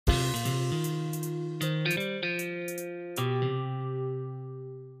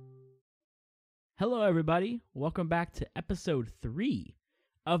Hello, everybody. Welcome back to episode 3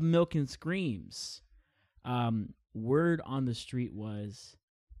 of Milk and Screams. Word on the street was,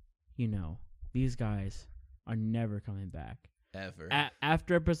 these guys are never coming back. Ever.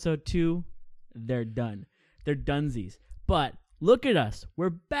 After episode 2, they're done. They're dunsies. But look at us.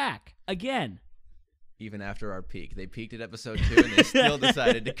 We're back again. Even after our peak. They peaked at episode 2 and they still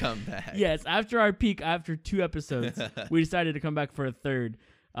decided to come back. Yes, after our peak, after 2 episodes, we decided to come back for a third.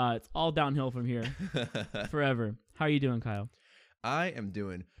 It's all downhill from here forever. How are you doing, Kyle? I am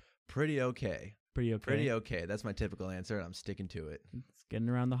doing pretty okay. Pretty okay. Pretty okay. That's my typical answer, and I'm sticking to it. It's getting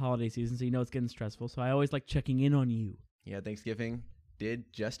around the holiday season, so it's getting stressful. So I always like checking in on you. Yeah, Thanksgiving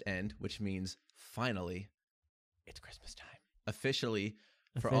did just end, which means finally it's Christmas time. Officially,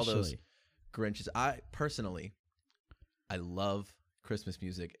 for all those Grinches. I love Christmas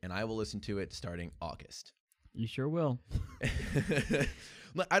music, and I will listen to it starting August. You sure will.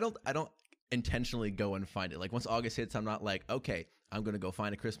 I don't intentionally go and find it. Like once August hits, I'm not like, okay, I'm going to go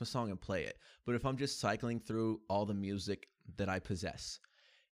find a Christmas song and play it. But if I'm just cycling through all the music that I possess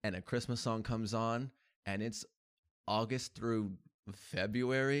and a Christmas song comes on and it's August through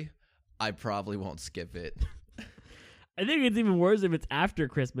February, I probably won't skip it. I think it's even worse if it's after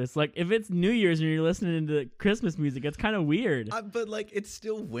Christmas. Like if it's New Year's and you're listening to Christmas music, it's kind of weird. But like it's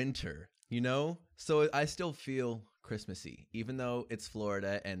still winter, So I still feel Christmassy, even though it's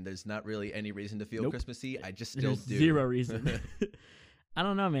Florida and there's not really any reason to feel Christmassy. I just still do. Zero reason. I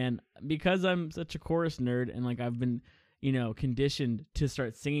don't know, man. Because I'm such a chorus nerd and like I've been, conditioned to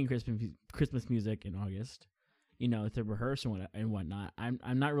start singing Christmas music in August, to rehearse and whatnot.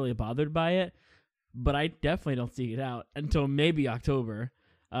 I'm not really bothered by it, but I definitely don't seek it out until maybe October.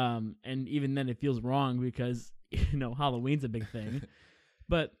 And even then it feels wrong because, Halloween's a big thing.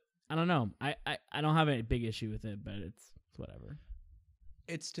 But I don't know. I don't have any big issue with it, but it's whatever.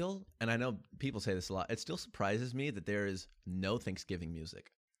 It's still, and I know people say this a lot, it still surprises me that there is no Thanksgiving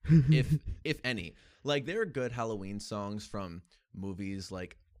music, if any. Like there are good Halloween songs from movies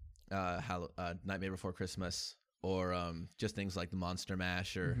like Nightmare Before Christmas or just things like the Monster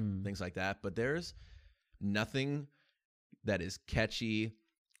Mash or things like that. But there's nothing that is catchy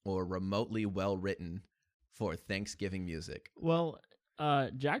or remotely well written for Thanksgiving music. Well,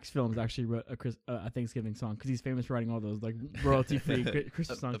 Jack's Films actually wrote a Thanksgiving song because he's famous for writing all those like royalty-free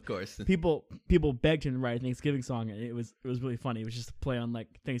Christmas songs. Of course, people begged him to write a Thanksgiving song, and it was really funny. It was just a play on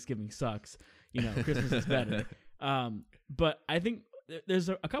like Thanksgiving sucks, Christmas is better. But I think there's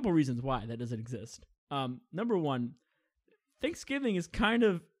a couple reasons why that doesn't exist. Number one, Thanksgiving is kind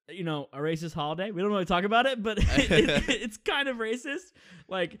of a racist holiday. We don't really talk about it, but it's kind of racist.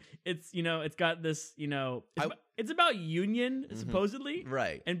 Like it's it's got this it's about union supposedly,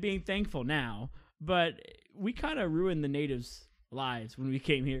 right, and being thankful now. But we kind of ruined the natives' lives when we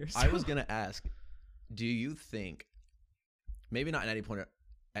came here. So. I was gonna ask, do you think, maybe not at any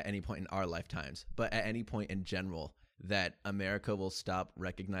point in our lifetimes, but at any point in general, that America will stop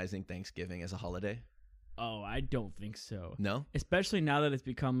recognizing Thanksgiving as a holiday? Oh, I don't think so. No? Especially now that it's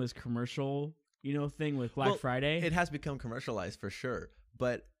become this commercial, thing with Black Friday. It has become commercialized for sure,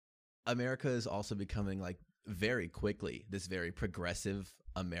 but America is also becoming like very quickly this very progressive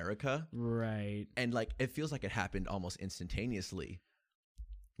America. Right. And like it feels like it happened almost instantaneously.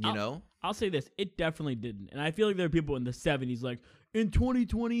 I'll say this, it definitely didn't. And I feel like there are people in the 70s like, in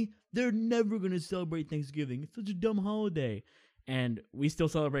 2020, they're never going to celebrate Thanksgiving. It's such a dumb holiday. And we still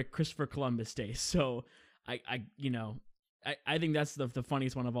celebrate Christopher Columbus Day. So I think that's the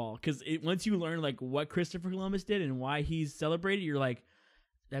funniest one of all. Because once you learn like what Christopher Columbus did and why he's celebrated, you're like,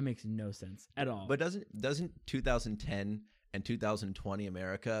 that makes no sense at all. But doesn't 2010 and 2020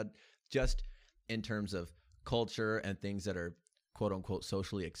 America, just in terms of culture and things that are quote unquote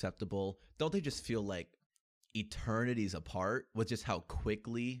socially acceptable, don't they just feel like eternities apart with just how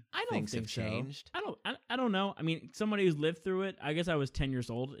quickly things have changed? I don't know. I mean, somebody who's lived through it. I guess I was 10 years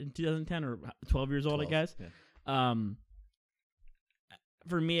old in 2010 or 12 years old, 12, I guess. Yeah.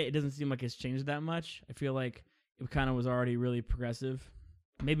 For me, it doesn't seem like it's changed that much. I feel like it kind of was already really progressive.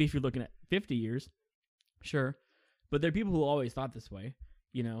 Maybe if you're looking at 50 years, sure. But there are people who always thought this way.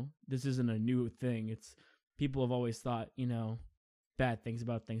 This isn't a new thing. It's people have always thought, bad things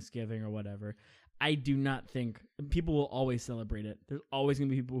about Thanksgiving or whatever. I do not think people will always celebrate it. There's always gonna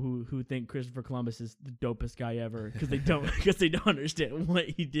be people who think Christopher Columbus is the dopest guy ever because they don't understand what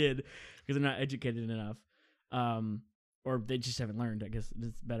he did because they're not educated enough, or they just haven't learned. I guess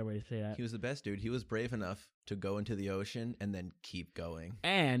that's a better way to say that. He was the best dude. He was brave enough to go into the ocean and then keep going.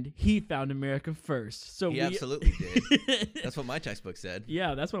 And he found America first. So he absolutely did. That's what my textbook said.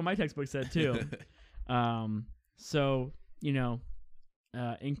 Yeah, that's what my textbook said too. So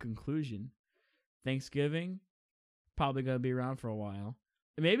in conclusion, Thanksgiving, probably gonna be around for a while.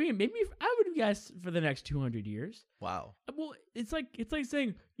 Maybe I would guess for the next 200 years. Wow. Well, it's like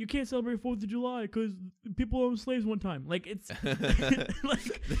saying you can't celebrate 4th of July because people owned slaves one time. Like it's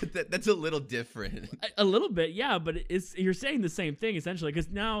like that's a little different. A little bit, yeah, but you're saying the same thing essentially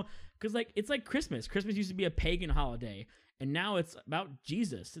because like it's like Christmas. Christmas used to be a pagan holiday, and now it's about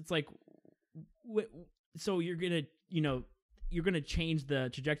Jesus. It's like, so you're gonna change the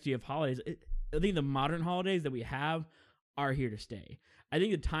trajectory of holidays. I think the modern holidays that we have are here to stay. I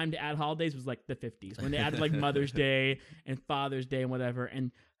think the time to add holidays was like the 50s when they added like Mother's Day and Father's Day and whatever.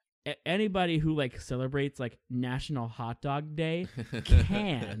 And anybody who like celebrates like National Hot Dog Day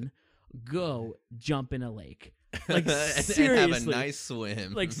can go jump in a lake. Like seriously, and have a nice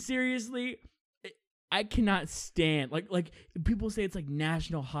swim. Like seriously, I cannot stand like people say it's like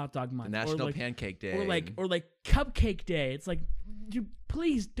National Hot Dog Month, National like, Pancake Day, or like Cupcake Day. It's like, dude,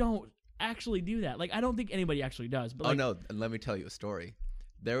 please don't actually do that. Like I don't think anybody actually does. But oh no, let me tell you a story.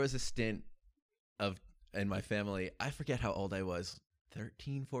 There was a stint in my family, I forget how old I was,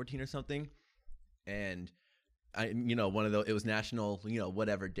 13, 14 or something, and one of those, it was National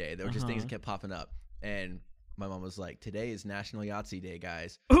whatever day. There were just things that kept popping up, and my mom was like, today is National Yahtzee Day,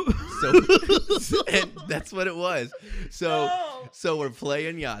 guys. And that's what it was. So we're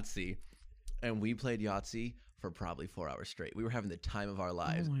playing Yahtzee, and we played Yahtzee for probably 4 hours straight. We were having the time of our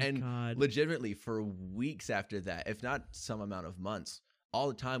lives. Oh my God. Legitimately for weeks after that, if not some amount of months, all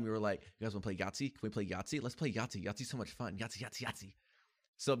the time we were like, you guys want to play Yahtzee? Can we play Yahtzee? Let's play Yahtzee. Yahtzee's so much fun. Yahtzee.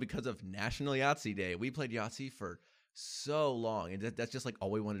 So because of National Yahtzee Day, we played Yahtzee for so long. And that's just like all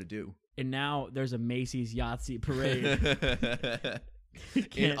we wanted to do. And now there's a Macy's Yahtzee parade.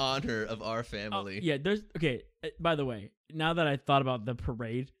 In honor of our family. Yeah, okay, by the way, now that I thought about the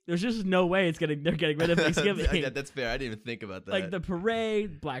parade, there's just no way they're getting rid of Thanksgiving. That's fair. I didn't even think about that. Like the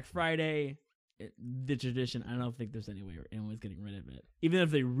parade, Black Friday, the tradition, I don't think there's any way anyone's getting rid of it. Even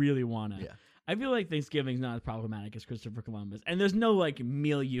if they really want to. Yeah. I feel like Thanksgiving's not as problematic as Christopher Columbus. And there's no like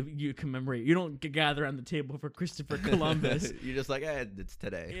meal you commemorate. You don't gather around the table for Christopher Columbus. You're just like, it's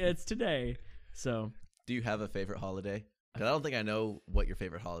today. Yeah, it's today. So, do you have a favorite holiday? Because I don't think I know what your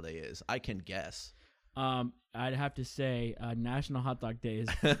favorite holiday is. I can guess. I'd have to say National Hot Dog Day is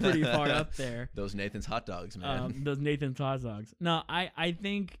pretty far up there. Those Nathan's hot dogs, man. Those Nathan's hot dogs. No, I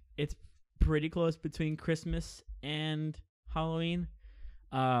think it's pretty close between Christmas and Halloween.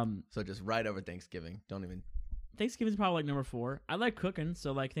 So just right over Thanksgiving. Thanksgiving's probably like number 4. I like cooking,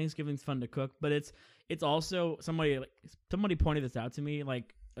 so like Thanksgiving's fun to cook, but it's also somebody pointed this out to me,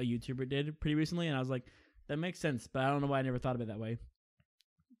 like a YouTuber did pretty recently, and I was like, that makes sense, but I don't know why I never thought of it that way.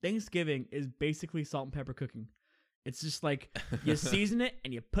 Thanksgiving is basically salt and pepper cooking. It's just like you season it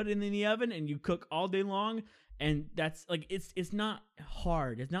and you put it in the oven and you cook all day long, and that's like it's not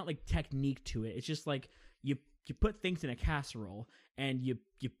hard. It's not like technique to it. It's just like you put things in a casserole and you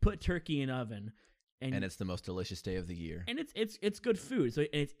put turkey in an oven, and it's the most delicious day of the year. And it's good food. So and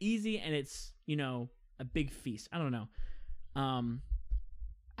it's easy and it's a big feast. I don't know.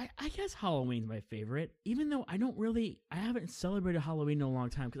 I guess Halloween's my favorite, even though I haven't celebrated Halloween in a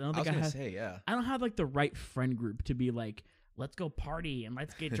long time because I don't have like the right friend group to be like, let's go party and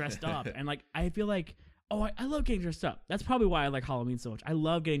let's get dressed up. And like, I feel like, I love getting dressed up. That's probably why I like Halloween so much. I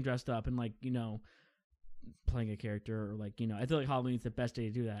love getting dressed up and like, playing a character or like, I feel like Halloween's the best day to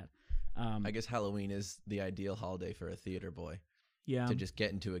do that. I guess Halloween is the ideal holiday for a theater boy. Yeah. To just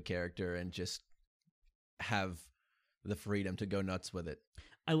get into a character and just have the freedom to go nuts with it.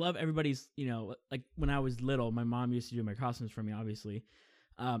 I love everybody's, like when I was little, my mom used to do my costumes for me, obviously.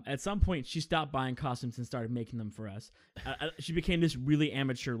 At some point, she stopped buying costumes and started making them for us. She became this really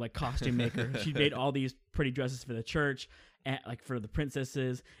amateur, like, costume maker. She made all these pretty dresses for the church, like for the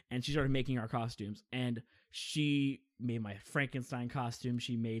princesses, and she started making our costumes. And she made my Frankenstein costume.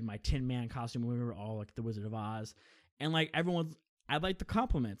 She made my Tin Man costume when we were all, like, the Wizard of Oz. And, like, I like the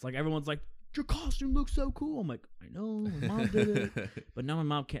compliments. Like, everyone's like, your costume looks so cool. I'm like, I know, my mom did it, but now my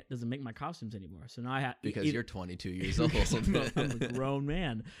mom doesn't make my costumes anymore. So now I have because you're 22 years old. I'm a grown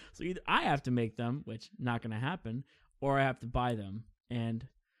man, so either I have to make them, which not going to happen, or I have to buy them, and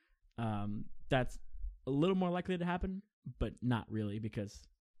that's a little more likely to happen, but not really because,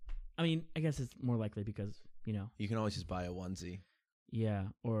 I guess it's more likely because you can always just buy a onesie. Yeah,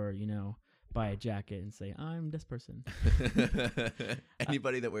 or buy a jacket and say, I'm this person.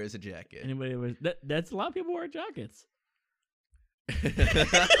 Anybody that wears a jacket. Anybody that wears that's a lot of people wear jackets.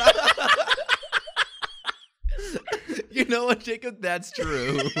 You know what, Jacob? That's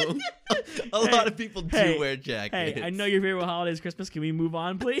true. A lot of people do wear jackets. Hey, I know your favorite holiday is Christmas. Can we move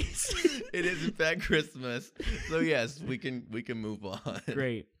on, please? It is in fact Christmas. So yes, we can move on.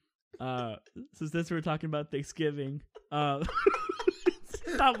 Great. So since we're talking about Thanksgiving, stop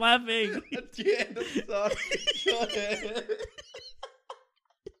laughing. At the end of the song, go ahead.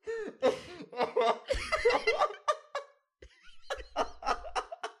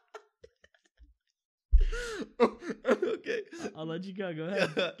 Okay. I'll let you go. Go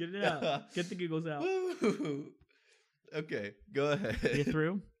ahead. Get it out. Get the giggles out. Okay, go ahead. You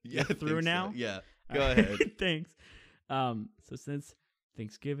through? Yeah, You're through now? So. Yeah. Go ahead. Thanks. So since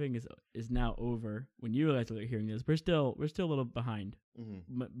Thanksgiving is now over, when you guys are hearing this, we're still a little behind,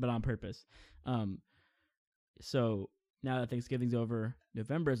 but on purpose. So now that Thanksgiving's over,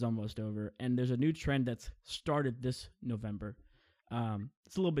 November is almost over, and there's a new trend that's started this November.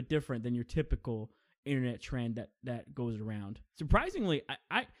 It's a little bit different than your typical internet trend that goes around. Surprisingly,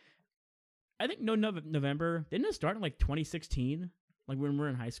 I think November didn't it start in like 2016, like when we were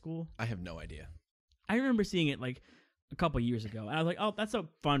in high school. I have no idea. I remember seeing it like a couple years ago, and I was like, "Oh, that's a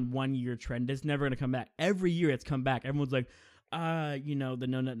fun 1 year trend. It's never gonna come back." Every year it's come back. Everyone's like, the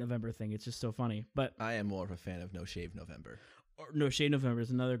No Nut November thing. It's just so funny. But I am more of a fan of No Shave November. Or No Shave November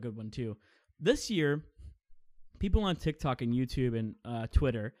is another good one too. This year, people on TikTok and YouTube and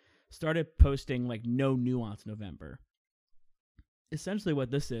Twitter started posting like No Nuance November. Essentially,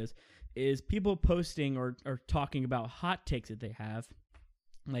 what this is people posting or talking about hot takes that they have,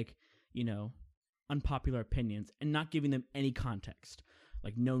 like, unpopular opinions, and not giving them any context,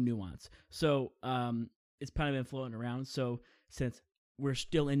 like no nuance. So it's kind of been floating around. So since we're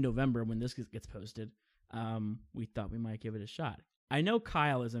still in November when this gets posted, we thought we might give it a shot. I know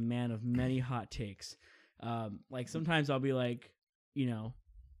Kyle is a man of many hot takes. Like sometimes I'll be like,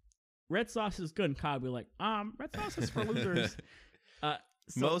 red sauce is good, and Kyle will be like, red sauce is for losers.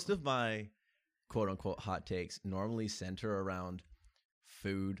 Most of my quote-unquote hot takes normally center around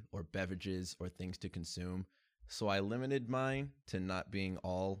food or beverages or things to consume. So I limited mine to not being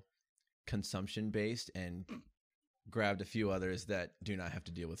all consumption-based and grabbed a few others that do not have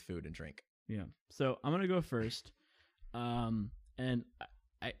to deal with food and drink. Yeah. So I'm going to go first. And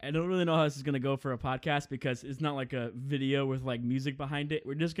I don't really know how this is going to go for a podcast because it's not like a video with like music behind it.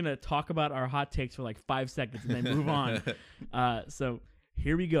 We're just going to talk about our hot takes for like 5 seconds and then move on. So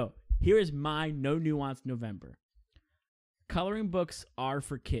here we go. Here is my No Nuance November. Coloring books are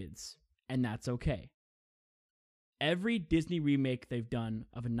for kids, and that's okay. Every Disney remake they've done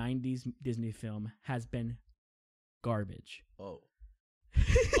of a 90s Disney film has been garbage. Oh.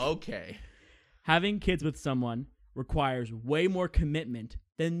 Okay. Having kids with someone requires way more commitment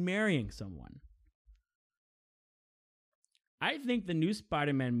than marrying someone. I think the new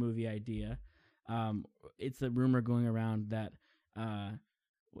Spider-Man movie idea, it's the rumor going around that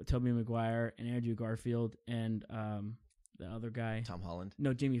Tobey Maguire and Andrew Garfield and the other guy, Tom Holland.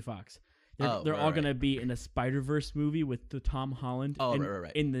 No, Jamie Foxx. They're all gonna be in a Spider-Verse movie with the Tom Holland.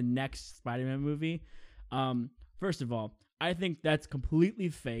 Right. In the next Spider-Man movie. First of all, I think that's completely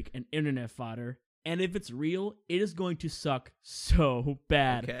fake and internet fodder. And if it's real, it is going to suck so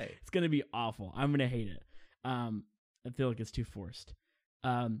bad. Okay. It's gonna be awful. I'm gonna hate it. I feel like it's too forced.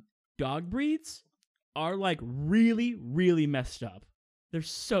 Dog breeds are like really, really messed up. They're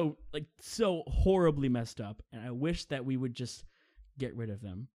so horribly messed up, and I wish that we would just get rid of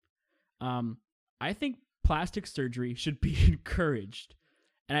them. I think plastic surgery should be encouraged,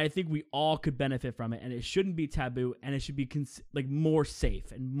 and I think we all could benefit from it, and it shouldn't be taboo, and it should be more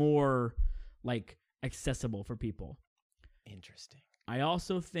safe and more accessible for people. Interesting. I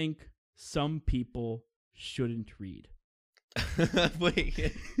also think some people shouldn't read.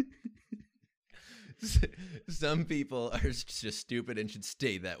 Wait. Some people are just stupid and should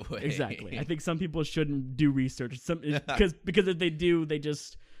stay that way. Exactly. I think some people shouldn't do research. Because if they do,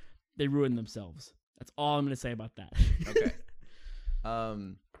 they ruin themselves. That's all I'm going to say about that. Okay.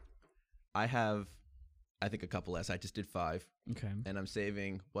 I have, I think, a couple less. I just did 5. Okay. And I'm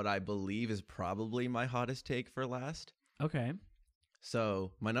saving what I believe is probably my hottest take for last. Okay.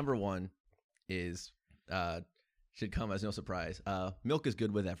 So my number 1 is, should come as no surprise. Milk is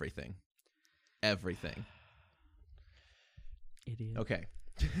good with everything. Everything. Idiot. Okay.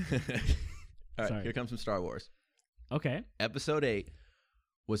 All right, Sorry. Here comes some Star Wars. Okay. Episode 8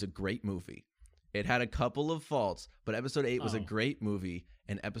 was a great movie. It had a couple of faults, but Episode 8 was a great movie,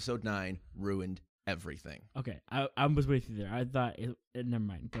 and Episode 9 ruined everything. Okay. I was with you there. I thought never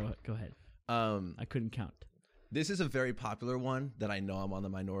mind. Go ahead. I couldn't count. This is a very popular one that I know I'm on the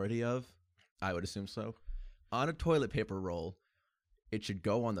minority of. I would assume so. On a toilet paper roll, it should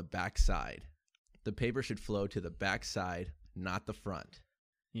go on the back side. The paper should flow to the back side, not the front.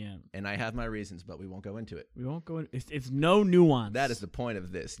 Yeah. And I have my reasons, but we won't go into it. We won't go in. It's no nuance. That is the point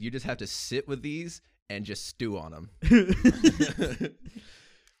of this. You just have to sit with these and just stew on them.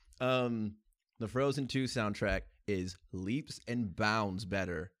 The Frozen 2 soundtrack is leaps and bounds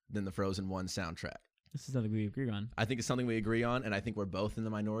better than the Frozen 1 soundtrack. This is something we agree on. I think it's something we agree on, and I think we're both in the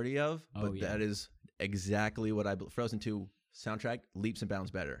minority of. But that is exactly what I believe. Frozen 2 soundtrack leaps and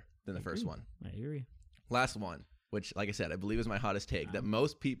bounds better than the first one. I agree. Last one, which, like I said, I believe is my hottest take, that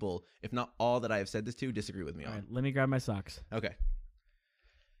most people, if not all that I have said this to, disagree with me on. All right, let me grab my socks. Okay.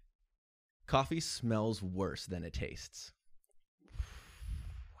 Coffee smells worse than it tastes.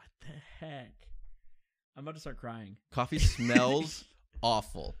 What the heck? I'm about to start crying. Coffee smells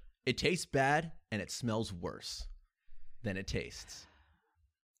awful. It tastes bad, and it smells worse than it tastes.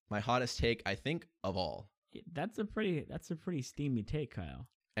 My hottest take, I think, of all. That's a pretty steamy take, Kyle.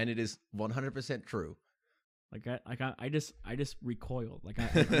 And it is 100% true. I just recoiled.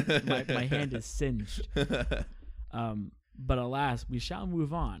 My hand is singed. But alas, we shall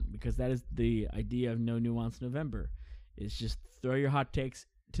move on, because that is the idea of No Nuance November. Is just throw your hot takes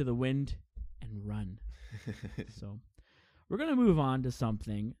to the wind and run. So we're gonna move on to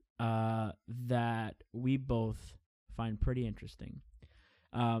something that we both find pretty interesting,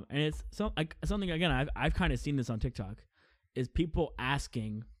 and it's something again I've kind of seen this on TikTok. Is people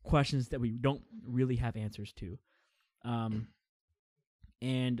asking questions that we don't really have answers to.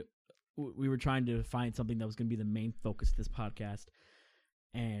 And we were trying to find something that was going to be the main focus of this podcast.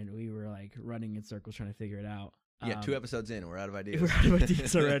 And we were like running in circles trying to figure it out. Yeah, 2 episodes in, we're out of ideas. We're out of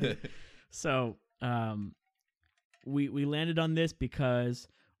ideas already. So we landed on this because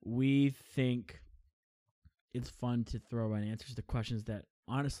we think it's fun to throw out answers to questions that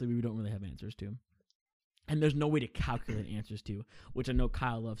honestly we don't really have answers to. And there's no way to calculate answers to, which I know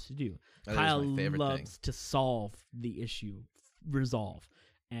Kyle loves to do. Kyle loves to solve the issue, resolve.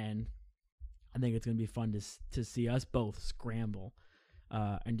 And I think it's going to be fun to see us both scramble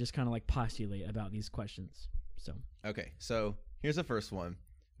and just kind of like postulate about these questions. So okay, so here's the first one,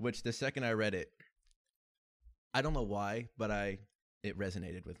 which the second I read it, I don't know why, but it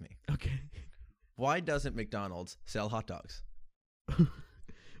resonated with me. Okay. Why doesn't McDonald's sell hot dogs?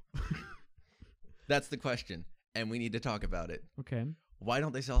 That's the question, and we need to talk about it. Okay. Why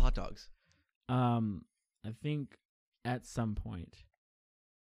don't they sell hot dogs? I think at some point,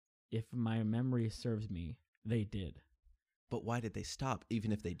 if my memory serves me, they did. But why did they stop,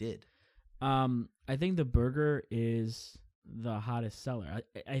 even if they did? I think the burger is the hottest seller.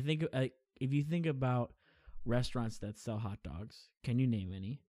 I think if you think about restaurants that sell hot dogs, can you name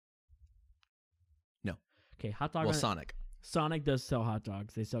any? No. Okay, hot dog. Well, Sonic. Sonic does sell hot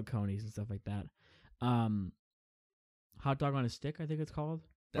dogs. They sell Conies and stuff like that. Hot dog on a stick, I think it's called.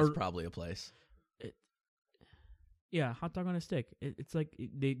 That's probably a place. Yeah, hot dog on a stick. It's like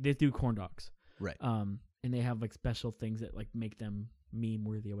they do corn dogs, right? And they have like special things that like make them meme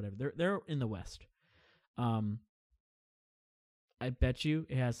worthy or whatever. They're in the West. I bet you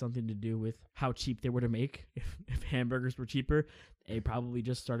it has something to do with how cheap they were to make. If hamburgers were cheaper, they probably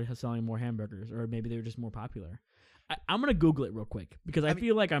just started selling more hamburgers, or maybe they were just more popular. I'm gonna Google it real quick because I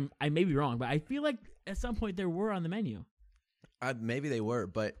feel like I may be wrong, but I feel like at some point they were on the menu. Maybe they were,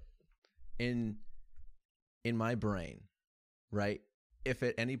 but in my brain, right? If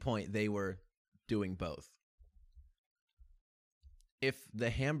at any point they were doing both, if the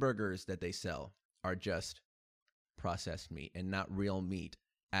hamburgers that they sell are just processed meat and not real meat,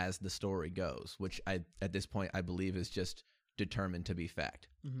 as the story goes, which at this point I believe is just determined to be fact,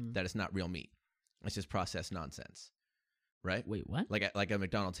 that it's not real meat, it's just processed nonsense. Right? Wait, what? Like a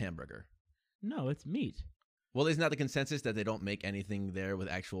McDonald's hamburger. No, it's meat. Well, isn't that the consensus that they don't make anything there with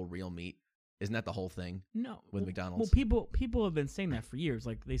actual real meat? Isn't that the whole thing? No. With McDonald's? Well, people have been saying that for years.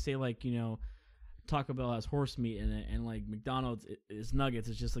 Like they say, like, you know, Taco Bell has horse meat in it, and like McDonald's is nuggets.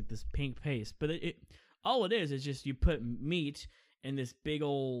 It's just like this pink paste. But all it is just you put meat in this big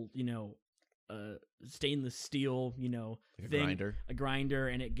old, you know, stainless steel, you know, like a grinder,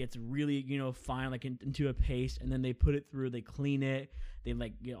 and it gets really, you know, fine, like into a paste, and then they put it through, they clean it, they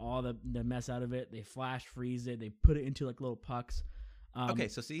like get all the mess out of it, they flash freeze it, they put it into like little pucks. Okay,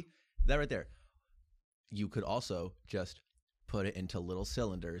 so see that right there. You could also just put it into little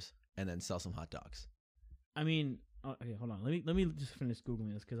cylinders and then sell some hot dogs. I mean, okay, hold on. Let me just finish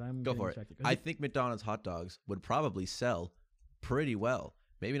Googling this because I'm go for it. I think McDonald's hot dogs would probably sell pretty well.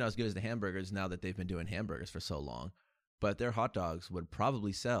 Maybe not as good as the hamburgers now that they've been doing hamburgers for so long, but their hot dogs would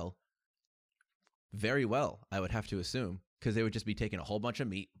probably sell very well, I would have to assume, because they would just be taking a whole bunch of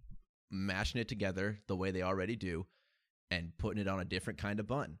meat, mashing it together the way they already do, and putting it on a different kind of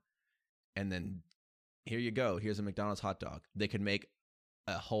bun. And then here you go. Here's a McDonald's hot dog. They could make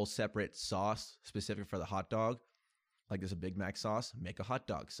a whole separate sauce specific for the hot dog. Like there's a Big Mac sauce. Make a hot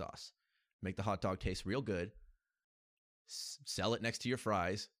dog sauce. Make the hot dog taste real good. Sell it next to your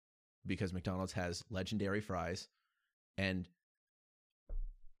fries. because McDonald's has legendary fries, and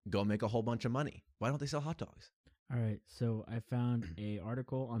go make a whole bunch of money. Why don't they sell hot dogs? All right, so I found a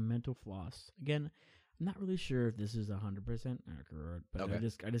article on mental floss. Again, I'm not really sure if this is 100% accurate, but Okay.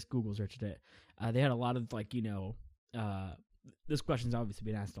 I just Google searched it. They had a lot of like, this question's obviously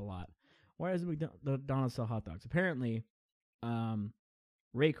been asked a lot. Why does McDonald's sell hot dogs? Apparently,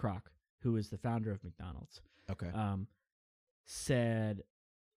 Ray Kroc, who is the founder of McDonald's, Okay. said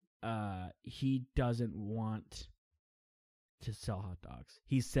he doesn't want to sell hot dogs.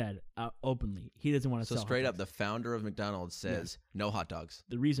 He said openly he doesn't want to So sell straight hot up, dogs. the founder of McDonald's says no hot dogs.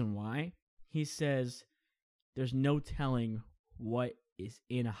 The reason why, he says there's no telling what is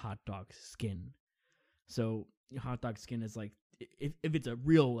in a hot dog's skin. So hot dog skin is like, if it's a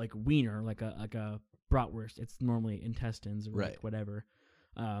real like wiener, like a bratwurst, it's normally intestines or like whatever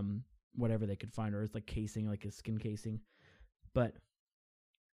they could find, or it's like casing, like a skin casing. But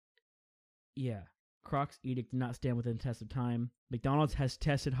yeah, Kroc's edict did not stand within the test of time. McDonald's has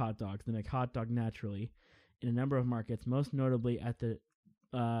tested hot dogs to make hot dog naturally in a number of markets, most notably at the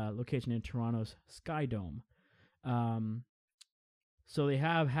location in Toronto's Sky Dome. So they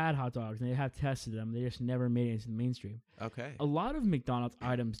have had hot dogs and they have tested them. They just never made it into the mainstream. Okay. A lot of McDonald's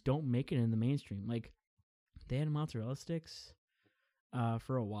items don't make it in the mainstream. Like, they had mozzarella sticks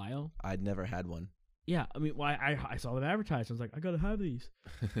for a while. I'd never had one. Yeah, I mean, I saw them advertised. I was like, I gotta have these.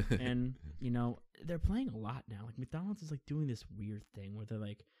 And they're playing a lot now. Like, McDonald's is like doing this weird thing where they're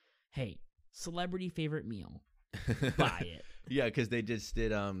like, "Hey, celebrity favorite meal, buy it." Yeah, because they just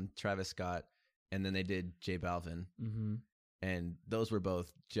did Travis Scott, and then they did J Balvin. Mm-hmm. And those were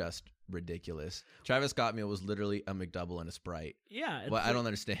both just ridiculous. Travis Scott meal was literally a McDouble and a Sprite. Yeah. Well, I don't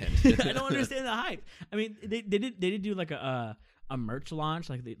understand. I don't understand the hype. I mean, they did do like a merch launch,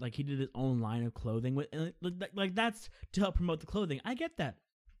 like he did his own line of clothing with, and like that's to help promote the clothing. I get that.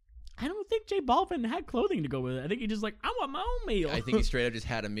 I don't think J Balvin had clothing to go with it. I think he just like, I want my own meal. I think he straight up just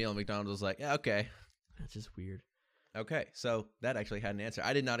had a meal. And McDonald's was like, yeah, okay. That's just weird. Okay, so that actually had an answer.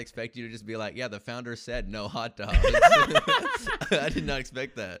 I did not expect you to just be like, yeah, the founder said no hot dogs. I did not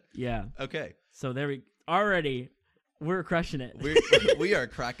expect that. Yeah. Okay. So we're crushing it. We are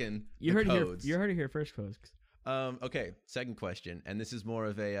cracking you the heard codes. You heard it here first, folks. Okay, second question, and this is more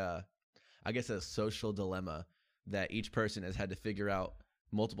of a, I guess, a social dilemma that each person has had to figure out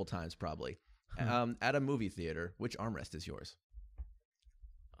multiple times, probably. At a movie theater, which armrest is yours?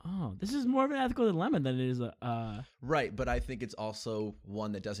 Oh, this is more of an ethical dilemma than it is a... Right, but I think it's also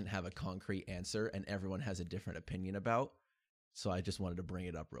one that doesn't have a concrete answer, and everyone has a different opinion about. So I just wanted to bring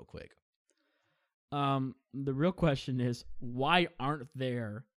it up real quick. The real question is, why aren't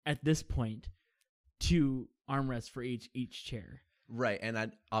there, at this point, 2 armrests for each chair? Right,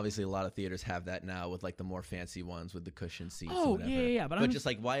 and obviously a lot of theaters have that now with like the more fancy ones with the cushion seats. Oh, and whatever. yeah. But just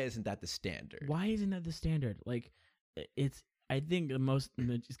like, why isn't that the standard? Why isn't that the standard? Like, I think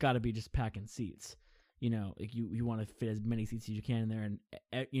it's got to be just packing seats. Like you want to fit as many seats as you can in there, and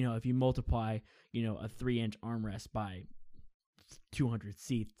if you multiply, a 3-inch armrest by 200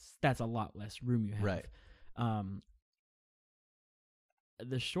 seats, that's a lot less room you have. Right.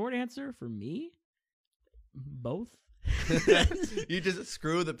 The short answer for me, both. You just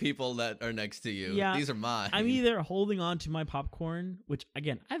screw the people that are next to you. Yeah, these are mine. I'm either holding on to my popcorn, which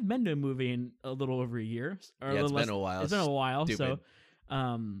again, I've been to a movie in a little over a year. Or yeah, it's been a while. It's been a while. Stupid.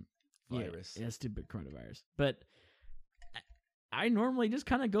 So, virus. Yeah, stupid coronavirus. But I normally just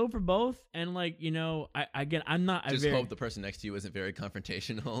kind of go for both, and like I'm not. Hope the person next to you isn't very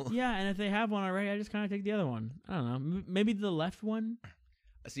confrontational. Yeah, and if they have one already, I just kind of take the other one. I don't know, maybe the left one.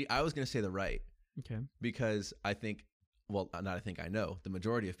 See, I was gonna say the right. Okay. Because I know the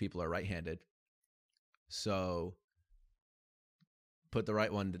majority of people are right-handed. So put the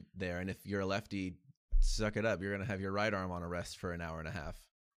right one there, and if you're a lefty, suck it up. You're going to have your right arm on a rest for an hour and a half.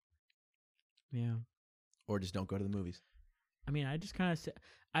 Yeah. Or just don't go to the movies. I mean, I just kind of sit.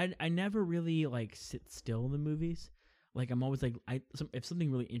 I never really like sit still in the movies. Like, I'm always like, if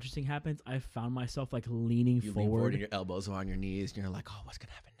something really interesting happens, I found myself like leaning forward. forward. Lean forward and your elbows are on your knees, and you're like, oh, what's going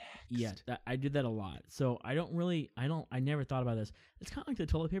to happen next? Yeah, I did that a lot. So I never thought about this. It's kind of like the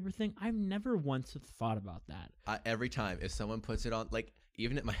toilet paper thing. I've never once thought about that. Every time, if someone puts it on, like,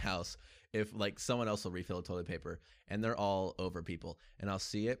 even at my house, if like someone else will refill the toilet paper, and they're all over people, and I'll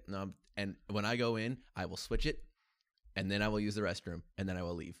see it, and when I go in, I will switch it, and then I will use the restroom, and then I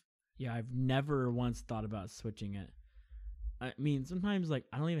will leave. Yeah, I've never once thought about switching it. I mean, sometimes, like,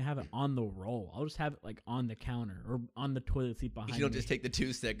 I don't even have it on the roll. I'll just have it, like, on the counter or on the toilet seat behind me. You don't just take the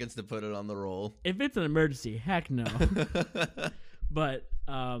 2 seconds to put it on the roll? If it's an emergency, heck no. But,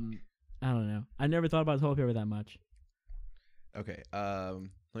 I don't know. I never thought about toilet paper that much. Okay.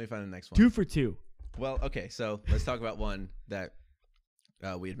 Let me find the next one. 2 for 2. Well, okay. So let's talk about one that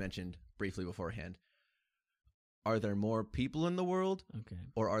we had mentioned briefly beforehand. Are there more people in the world? Okay.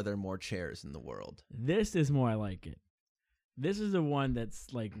 Or are there more chairs in the world? This is more I like it. This is the one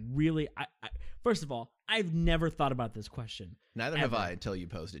that's like really. First of all, I've never thought about this question. Neither have I until you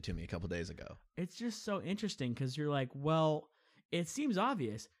posed it to me a couple days ago. It's just so interesting because you're like, well, it seems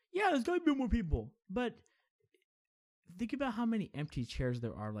obvious. Yeah, there's got to be more people. But think about how many empty chairs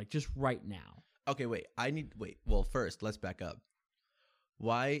there are, like just right now. Okay, wait. Well, first, let's back up.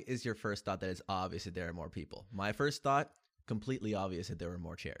 Why is your first thought that it's obvious that there are more people? My first thought, completely obvious that there were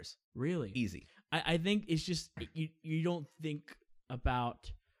more chairs. Really? Easy. I think it's just, you don't think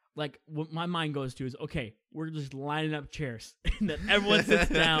about, like, what my mind goes to is, okay, we're just lining up chairs, and then everyone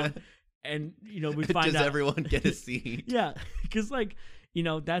sits down, and, we find out. Does everyone get a seat? Yeah, because, like,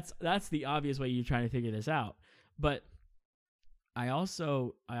 that's the obvious way you're trying to figure this out. But I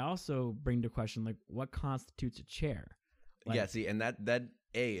also bring to question, like, what constitutes a chair? Like, yeah, see, and that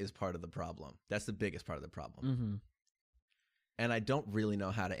A is part of the problem. That's the biggest part of the problem. Mm-hmm. And I don't really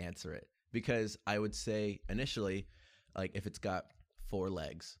know how to answer it because I would say initially, like, if it's got 4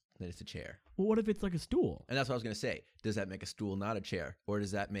 legs, then it's a chair. Well, what if it's like a stool? And that's what I was going to say. Does that make a stool not a chair? Or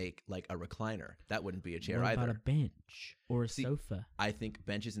does that make, like, a recliner? That wouldn't be a chair either. What about a bench or a sofa? I think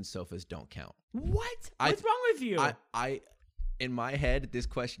benches and sofas don't count. What? What's wrong with you? I in my head, this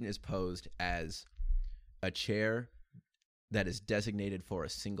question is posed as a chair that is designated for a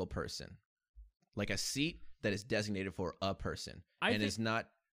single person. Like a seat that is designated for a person and is not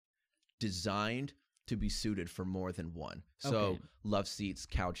designed to be suited for more than one. So love seats,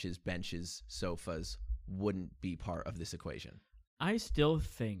 couches, benches, sofas wouldn't be part of this equation. I still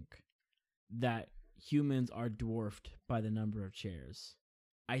think that humans are dwarfed by the number of chairs.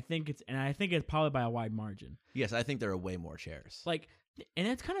 I think it's probably by a wide margin. Yes, I think there are way more chairs. Like, and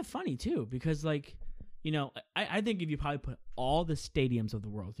it's kind of funny too, because like, I think if you probably put all the stadiums of the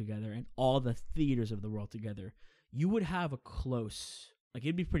world together and all the theaters of the world together, you would have a close, like,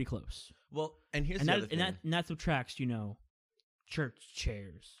 it'd be pretty close. Well, and here's the other thing. And that subtracts, church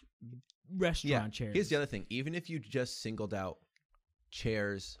chairs, restaurant chairs. Here's the other thing. Even if you just singled out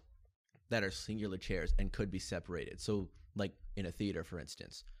chairs that are singular chairs and could be separated, so like in a theater, for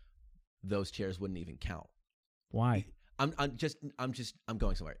instance, those chairs wouldn't even count. Why? I'm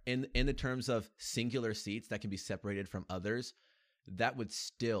going somewhere. In the terms of singular seats that can be separated from others, that would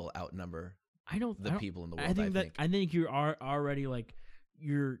still outnumber the people in the world. I think you are already, like,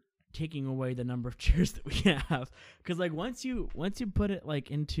 you're taking away the number of chairs that we have, because like once you put it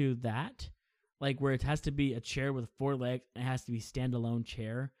like into that, like where it has to be a chair with 4 legs and it has to be standalone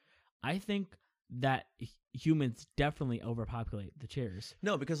chair, I think that humans definitely overpopulate the chairs.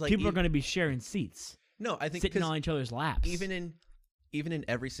 No, because like people are going to be sharing seats. No, I think sitting on each other's laps. Even in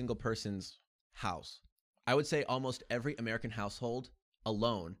every single person's house, I would say almost every American household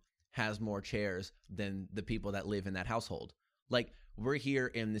alone has more chairs than the people that live in that household. Like, we're here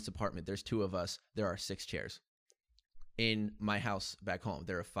in this apartment. There's 2 of us. There are 6 chairs. In my house back home,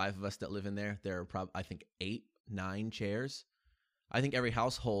 there are 5 of us that live in there. There are probably, I think, 8, 9 chairs. I think every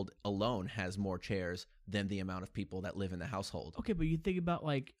household alone has more chairs than the amount of people that live in the household. Okay, but you think about,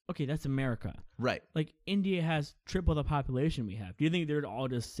 like, okay, that's America. Right. Like, India has triple the population we have. Do you think they're all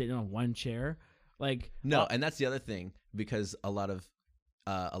just sitting on one chair? Like, no, and that's the other thing, because a lot of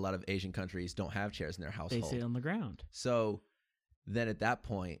Asian countries don't have chairs in their household. They sit on the ground. So then at that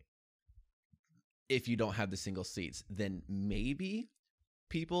point, if you don't have the single seats, then maybe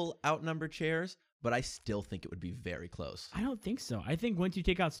people outnumber chairs, but I still think it would be very close. I don't think so. I think once you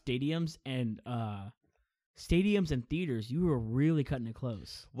take out stadiums and theaters, you are really cutting it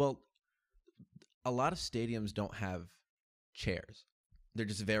close. Well, a lot of stadiums don't have chairs. They're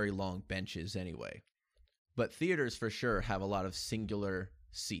just very long benches anyway. But theaters for sure have a lot of singular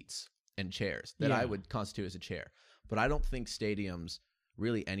seats and chairs that I would constitute as a chair. But I don't think stadiums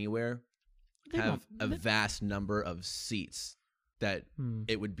really anywhere have a vast number of seats that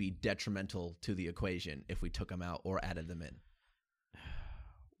it would be detrimental to the equation if we took them out or added them in.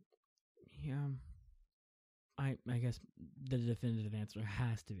 Yeah. I guess the definitive answer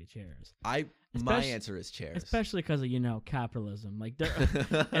has to be chairs. My answer is chairs. Especially because of, capitalism. Like,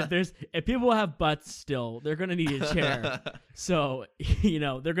 if people have butts still, they're gonna need a chair. So,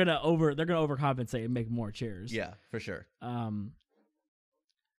 they're gonna overcompensate and make more chairs. Yeah, for sure. Yeah.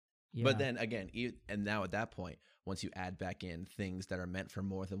 But then again, and now at that point, once you add back in things that are meant for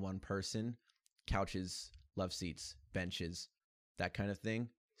more than one person, couches, love seats, benches, that kind of thing,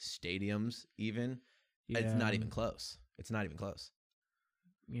 stadiums even, it's not even close. It's not even close.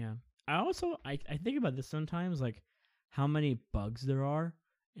 Yeah. I think about this sometimes, like, how many bugs there are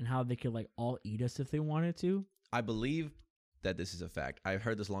and how they could like all eat us if they wanted to? I believe that this is a fact. I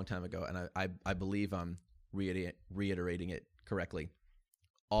heard this a long time ago, and I believe I'm reiterating it correctly.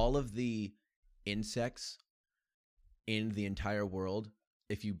 All of the insects in the entire world,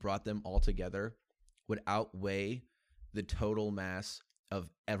 if you brought them all together, would outweigh the total mass of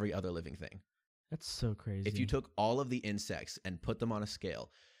every other living thing. That's so crazy. If you took all of the insects and put them on a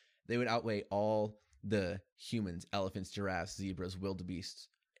scale, they would outweigh all the humans, elephants, giraffes, zebras, wildebeests,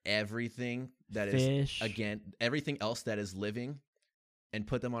 everything that Fish. is, again, everything else that is living, and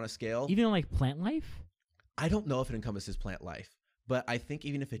put them on a scale. Even like plant life? I don't know if it encompasses plant life, but I think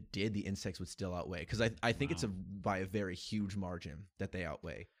even if it did, the insects would still outweigh, because I think it's by a very huge margin that they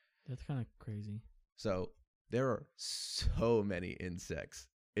outweigh. That's kind of crazy. So there are so many insects.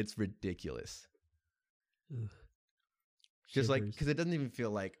 It's ridiculous. Ugh. Just like, Shivers. because it doesn't even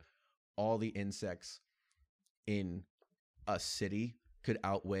feel like all the insects in a city could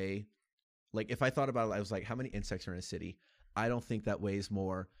outweigh. Like, if I thought about it, I was like, how many insects are in a city? I don't think that weighs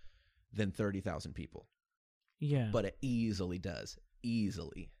more than 30,000 people. Yeah. But it easily does.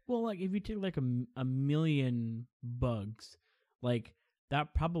 Easily. Well, like if you take like a million bugs, like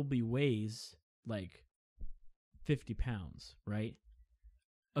that probably weighs like 50 pounds, right?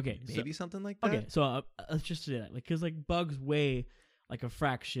 Okay. Maybe something like that. Okay, so let's just do that. Like, because like bugs weigh like a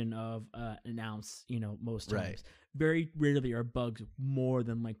fraction of an ounce, most times. Right. Very rarely are bugs more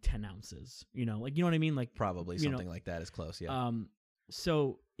than like 10 ounces, like, you know what I mean? Like, Probably something like that is close, yeah.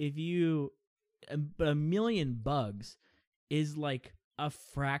 So if you, but a million bugs is like a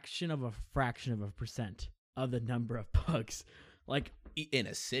fraction of a percent of the number of bugs. Like, in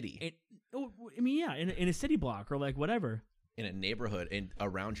a city. In a city block or like whatever. In a neighborhood and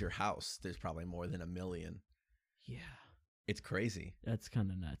around your house, there's probably more than a million. Yeah. It's crazy. That's kind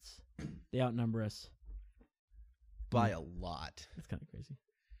of nuts. They outnumber us by a lot. That's kind of crazy.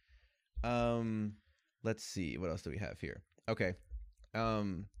 Let's see. What else do we have here? Okay.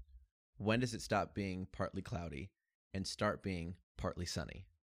 When does it stop being partly cloudy and start being partly sunny?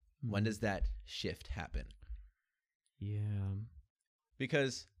 When does that shift happen? Yeah.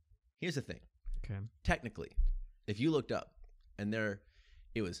 Because here's the thing. Okay. Technically, if you looked up and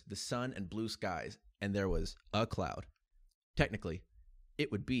it was the sun and blue skies and there was a cloud, technically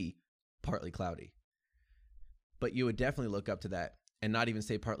it would be partly cloudy. But you would definitely look up to that and not even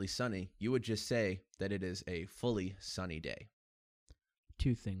say partly sunny. You would just say that it is a fully sunny day.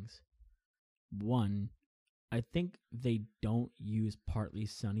 Two things. One, I think they don't use partly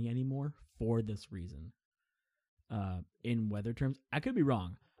sunny anymore for this reason. In weather terms, I could be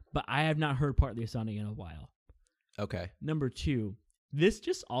wrong, but I have not heard partly sunny in a while. Okay. Number two, this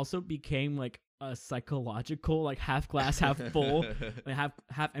just also became like a psychological, like half glass, half full, like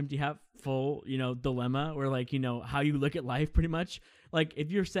half empty, half full, dilemma where like, how you look at life pretty much. Like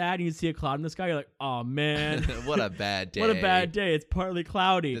if you're sad and you see a cloud in the sky, you're like, oh man. What a bad day. What a bad day. It's partly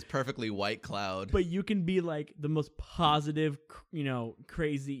cloudy. This perfectly white cloud. But you can be like the most positive,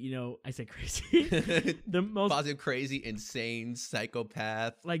 crazy, I say crazy. The most positive, crazy, insane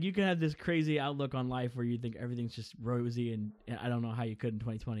psychopath. Like you can have this crazy outlook on life where you think everything's just rosy and I don't know how you could in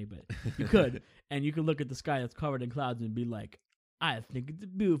 2020, but you could. And you can look at the sky that's covered in clouds and be like, I think it's a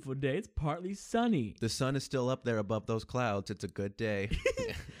beautiful day. It's partly sunny. The sun is still up there above those clouds. It's a good day.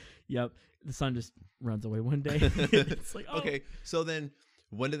 Yep. The sun just runs away one day. It's like, oh. Okay. So then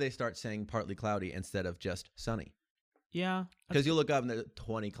when do they start saying partly cloudy instead of just sunny? Yeah. Because you look up and there's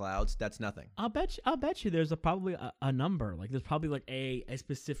 20 clouds. That's nothing. I'll bet you there's probably a number. Like there's probably like a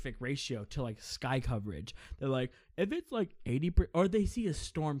specific ratio to like sky coverage. They're like, if it's like 80%, or they see a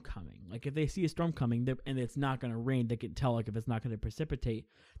storm coming. Like if they see a storm coming and it's not going to rain, they can tell like if it's not going to precipitate.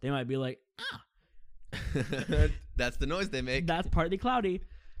 They might be like, That's the noise they make. That's partly cloudy.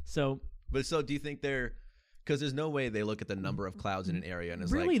 So do you think because there's no way they look at the number of clouds in an area and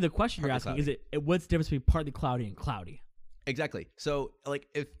it's really like, the question you're asking cloudy. is what's the difference between partly cloudy and cloudy? Exactly. So like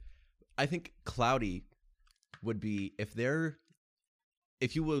I think cloudy would be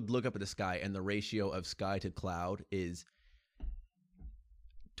if you would look up at the sky and the ratio of sky to cloud is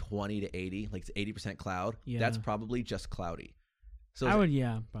 20 to 80, like it's 80% cloud, that's probably just cloudy. So I would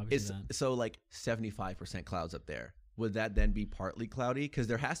probably say that. So like 75% clouds up there. Would that then be partly cloudy? Because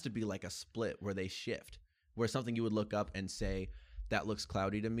there has to be like a split where they shift, where something you would look up and say that looks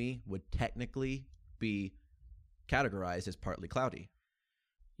cloudy to me would technically be categorized as partly cloudy.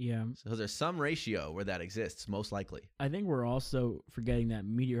 Yeah. So there's some ratio where that exists, most likely. I think we're also forgetting that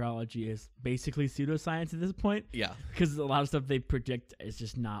meteorology is basically pseudoscience at this point. Yeah. Because a lot of stuff they predict is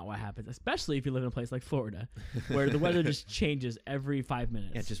just not what happens, especially if you live in a place like Florida, where the weather just changes every 5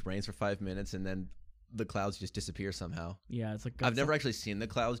 minutes. Yeah, it just rains for 5 minutes and then the clouds just disappear somehow. Yeah, it's like I've never actually seen the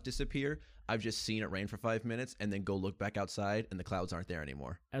clouds disappear. I've just seen it rain for 5 minutes and then go look back outside and the clouds aren't there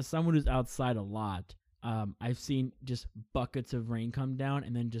anymore. As someone who's outside a lot, I've seen just buckets of rain come down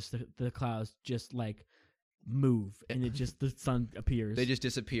and then just the clouds just like move and it just the sun appears. They just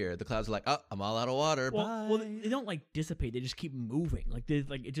disappear. The clouds are like, oh, I'm all out of water. Bye. Well, they don't like dissipate. They just keep moving. Like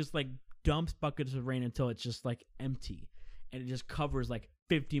it just like dumps buckets of rain until it's just like empty, and it just covers like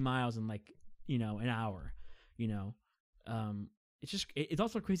 50 miles in like an hour. It's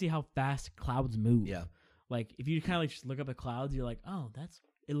also crazy how fast clouds move. Yeah. Like if you kind of like just look up at clouds, you're like, oh,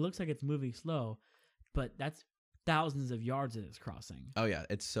 it looks like it's moving slow, but that's thousands of yards that it's crossing. Oh yeah,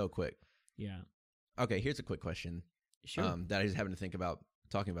 it's so quick. Yeah. Okay, here's a quick question. Sure. That I just having to think about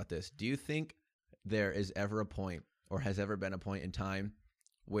talking about this. Do you think there is ever a point, or has ever been a point in time,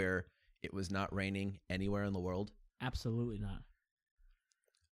 where it was not raining anywhere in the world? Absolutely not.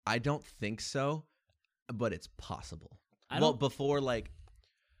 I don't think so, but it's possible.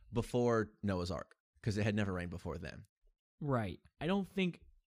 Before Noah's Ark, because it had never rained before then. Right. I don't think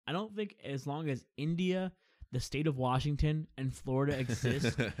as long as India, the state of Washington, and Florida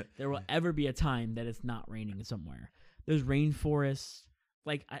exist, there will ever be a time that it's not raining somewhere. There's rainforests.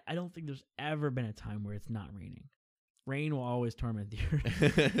 Like, I don't think there's ever been a time where it's not raining. Rain will always torment the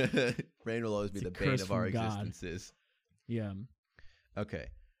earth. Rain will always be the bane of our existences. Yeah. Okay.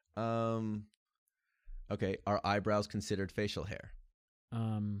 Okay. Are eyebrows considered facial hair?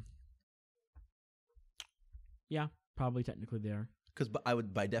 Yeah, probably technically they are. Because I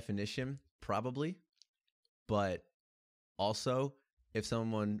would, by definition, probably. But also, if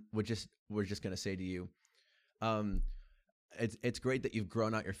someone we're just gonna say to you, it's great that you've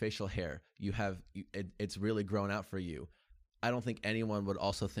grown out your facial hair. It's really grown out for you. I don't think anyone would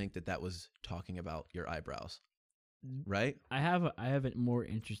also think that was talking about your eyebrows, right? I have a more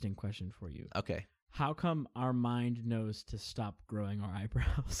interesting question for you. Okay. How come our mind knows to stop growing our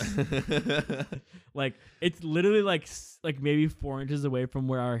eyebrows? Like it's literally like maybe 4 inches away from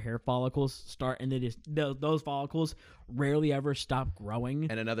where our hair follicles start, and those follicles rarely ever stop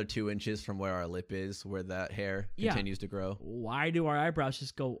growing. And another 2 inches from where our lip is, where that hair continues to grow. Why do our eyebrows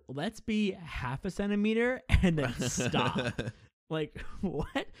just go? Let's be half a centimeter and then stop. Like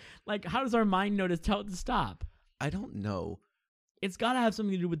what? Like how does our mind know to tell it to stop? I don't know. It's got to have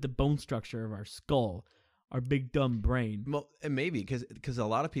something to do with the bone structure of our skull, our big dumb brain. Well, maybe because a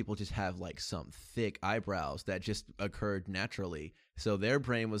lot of people just have like some thick eyebrows that just occurred naturally. So their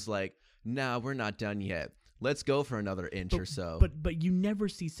brain was like, "Nah, we're not done yet. Let's go for another inch or so." But you never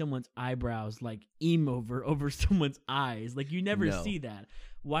see someone's eyebrows like over someone's eyes. Like you never see that.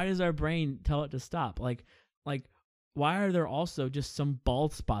 Why does our brain tell it to stop? Like why are there also just some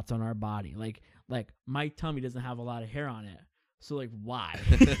bald spots on our body? Like my tummy doesn't have a lot of hair on it. So, like, why?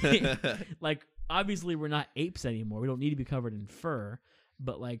 Like, obviously, we're not apes anymore. We don't need to be covered in fur.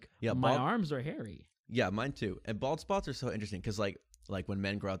 But, like, my arms are hairy. Yeah, mine too. And bald spots are so interesting because, like when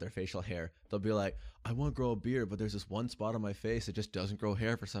men grow out their facial hair, they'll be like, I want to grow a beard, but there's this one spot on my face that just doesn't grow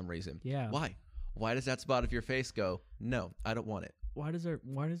hair for some reason. Yeah. Why? Why does that spot of your face go, no, I don't want it? Why is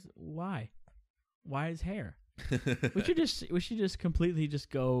hair? we should just completely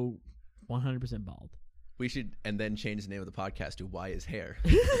just go 100% bald. We should, and then change the name of the podcast to Why Is Hair?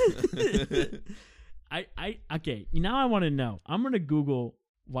 Okay. Now I want to know. I'm going to Google,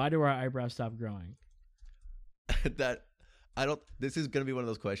 why do our eyebrows stop growing? This is going to be one of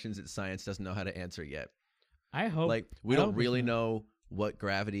those questions that science doesn't know how to answer yet. I hope. Like, we don't really know what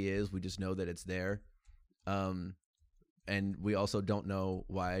gravity is. We just know that it's there. And we also don't know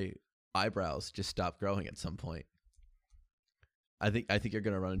why eyebrows just stop growing at some point. I think you're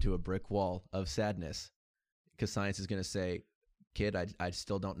going to run into a brick wall of sadness. Because science is going to say, kid, I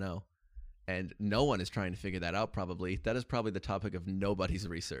still don't know. And no one is trying to figure that out, probably. That is probably the topic of nobody's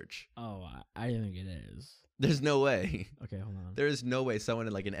research. Oh, I think it is. There's no way. Okay, hold on. There is no way someone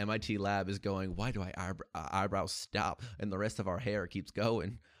in like an MIT lab is going, why do eyebrows stop and the rest of our hair keeps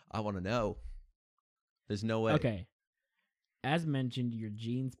going? I want to know. There's no way. Okay. As mentioned, your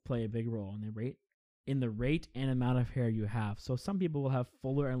genes play a big role in the rate and amount of hair you have. So some people will have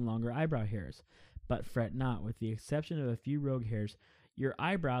fuller and longer eyebrow hairs. But fret not, with the exception of a few rogue hairs, your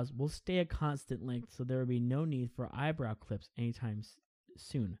eyebrows will stay a constant length, so there will be no need for eyebrow clips anytime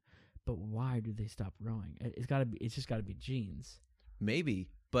soon. But why do they stop growing? It's just got to be genes. Maybe,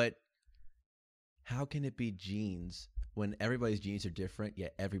 but how can it be genes when everybody's genes are different,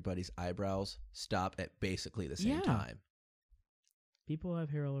 yet everybody's eyebrows stop at basically the same time? People have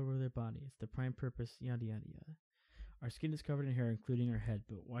hair all over their bodies. The prime purpose, yada, yada, yada. Our skin is covered in hair, including our head,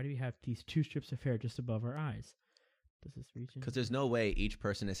 but why do we have these 2 strips of hair just above our eyes? Does this reach in? Because there's no way each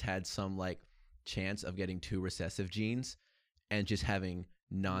person has had some, like, chance of getting 2 recessive genes and just having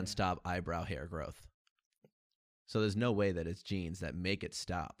nonstop eyebrow hair growth. So there's no way that it's genes that make it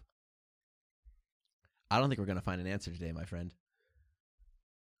stop. I don't think we're going to find an answer today, my friend.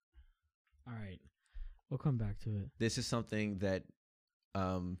 All right. We'll come back to it. This is something that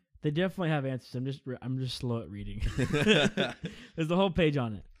they definitely have answers. I'm just slow at reading. There's the whole page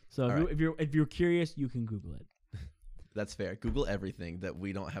on it. So if you're curious, you can Google it. That's fair. Google everything that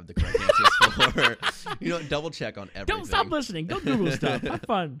we don't have the correct answers for. You know, double check on everything. Don't stop listening. Don't Google stuff. Have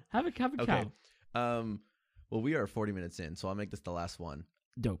fun. Have a cow. Well, we are 40 minutes in, so I'll make this the last one.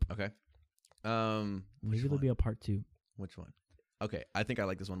 Dope. Okay. Maybe there'll be a part 2. Which one? Okay, I think I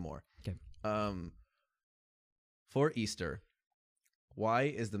like this one more. Okay. For Easter, why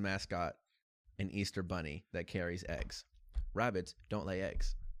is the mascot an Easter bunny that carries eggs? Rabbits don't lay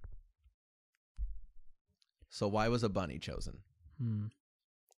eggs. So why was a bunny chosen?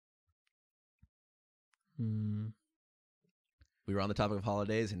 We were on the topic of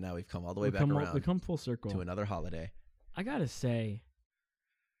holidays, and now we've come all the way back around. We come full circle to another holiday. I gotta say,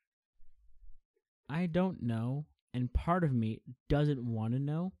 I don't know, and part of me doesn't want to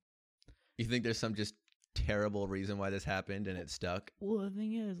know. You think there's some just terrible reason why this happened and it stuck? Well, the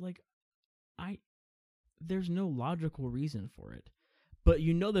thing is, like, there's no logical reason for it, but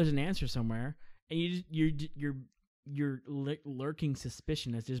you know there's an answer somewhere, and your lurking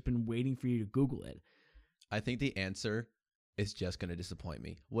suspicion has just been waiting for you to Google it. I think the answer is just going to disappoint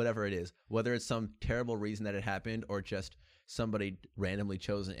me, whatever it is, whether it's some terrible reason that it happened or just somebody randomly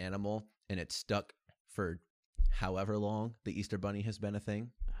chose an animal and it stuck for however long the Easter Bunny has been a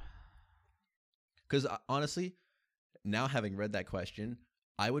thing. Because honestly, now having read that question,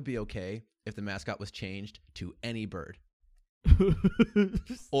 I would be okay if the mascot was changed to any bird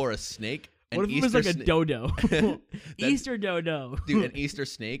or a snake. What if it was like a dodo? Easter dodo. Dude, an Easter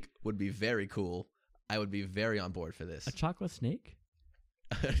snake would be very cool. I would be very on board for this. A chocolate snake?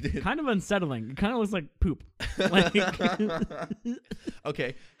 Kind of unsettling. It kind of looks like poop. Like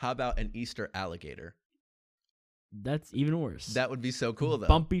okay, how about an Easter alligator? That's even worse. That would be so cool, though.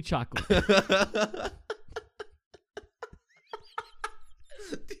 Bumpy chocolate.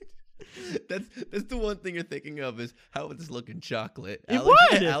 That's the one thing you're thinking of is how would this look in chocolate?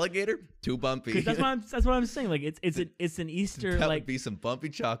 Would. Alligator, too bumpy. That's what I'm saying. Like it's an Easter that like would be some bumpy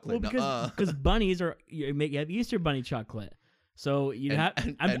chocolate. Well, because bunnies are you have Easter bunny chocolate. So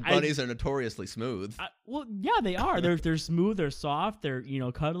and bunnies are notoriously smooth. Well, yeah, they are. They're smooth. They're soft. They're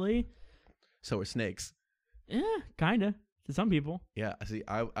cuddly. So are snakes. Yeah, kinda. To some people. Yeah, see,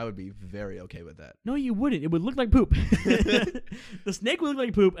 I would be very okay with that. No, you wouldn't. It would look like poop. The snake would look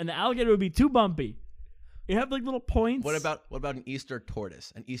like poop, and the alligator would be too bumpy. You have like little points. What about an Easter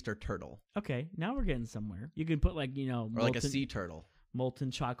tortoise, an Easter turtle? Okay, now we're getting somewhere. You can put like or like a sea turtle,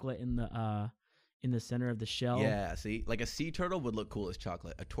 molten chocolate in the center of the shell. Yeah, see, like a sea turtle would look cool as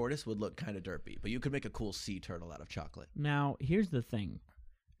chocolate. A tortoise would look kind of derpy, but you could make a cool sea turtle out of chocolate. Now, here's the thing,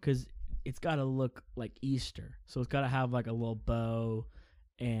 because it's got to look like Easter. So it's got to have like a little bow,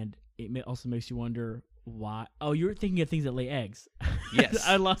 and it also makes you wonder why. Oh, you're thinking of things that lay eggs. Yes.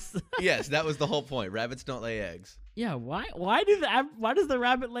 I lost. Yes, that was the whole point. Rabbits don't lay eggs. Yeah, why does the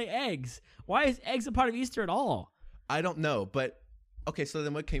rabbit lay eggs? Why is eggs a part of Easter at all? I don't know, but okay, so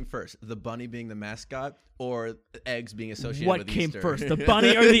then what came first? The bunny being the mascot or eggs being associated with Easter? What came first, the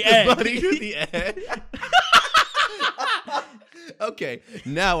bunny or the egg? The bunny or the egg? Okay,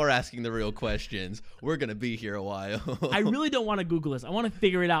 now we're asking the real questions. We're going to be here a while. I really don't want to Google this. I want to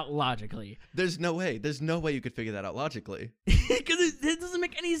figure it out logically. There's no way. There's no way you could figure that out logically. Because it doesn't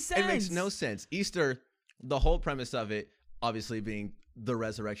make any sense. It makes no sense. Easter, the whole premise of it, obviously being the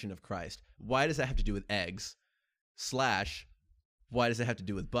resurrection of Christ. Why does that have to do with eggs? / why does it have to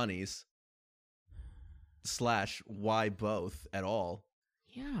do with bunnies? / why both at all?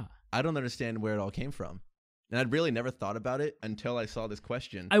 Yeah. I don't understand where it all came from. And I'd really never thought about it until I saw this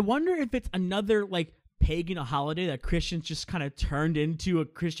question. I wonder if it's another like pagan holiday that Christians just kind of turned into a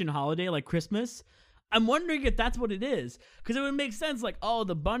Christian holiday like Christmas. I'm wondering if that's what it is. Because it would make sense like, oh,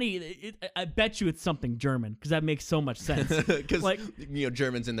 the bunny, I bet you it's something German because that makes so much sense. Because, like,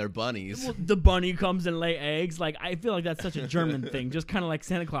 Germans and their bunnies. Well, the bunny comes and lay eggs. Like, I feel like that's such a German thing, just kind of like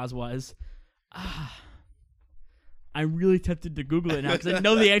Santa Claus was. I'm really tempted to Google it now because I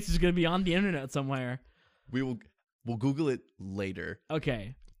know the answer is going to be on the internet somewhere. We'll Google it later.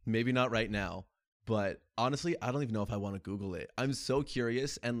 Okay. Maybe not right now, but honestly, I don't even know if I want to Google it. I'm so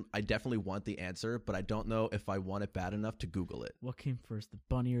curious, and I definitely want the answer, but I don't know if I want it bad enough to Google it. What came first, the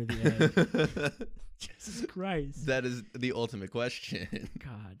bunny or the egg? Jesus Christ. That is the ultimate question.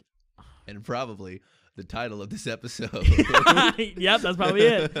 God. And probably the title of this episode. Yep, that's probably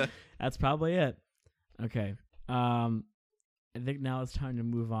it. That's probably it. Okay. I think now it's time to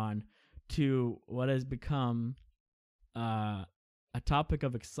move on to what has become a topic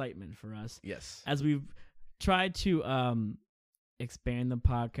of excitement for us. Yes. As we've tried to expand the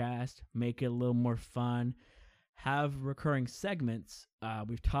podcast, make it a little more fun, have recurring segments,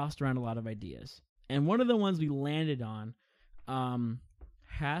 we've tossed around a lot of ideas. And one of the ones we landed on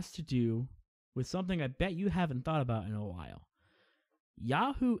has to do with something I bet you haven't thought about in a while.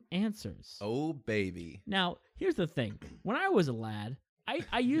 Yahoo Answers. Oh, baby. Now, here's the thing. When I was a lad,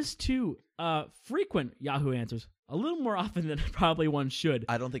 I used to frequent Yahoo Answers a little more often than probably one should.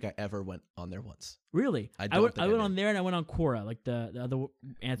 I don't think I ever went on there once. Really? I went on there and I went on Quora, like the other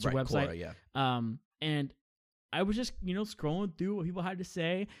answer website. Quora, yeah. And I was just, scrolling through what people had to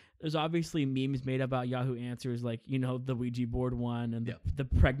say. There's obviously memes made about Yahoo Answers, like, the Ouija board one and the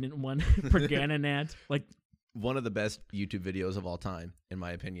pregnant one, Pregnant. Like, one of the best YouTube videos of all time, in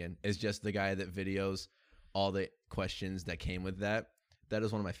my opinion, is just the guy that videos all the questions that came with that. That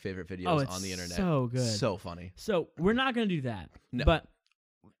is one of my favorite videos on the internet. So good. So funny. So we're not going to do that. No. But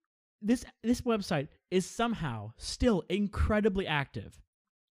this website is somehow still incredibly active.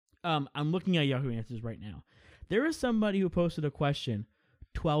 I'm looking at Yahoo Answers right now. There is somebody who posted a question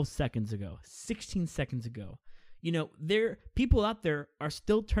 12 seconds ago, 16 seconds ago. People out there are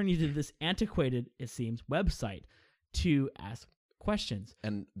still turning to this antiquated, it seems, website to ask questions.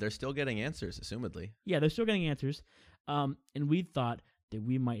 And they're still getting answers, assumedly. Yeah, they're still getting answers. And we thought that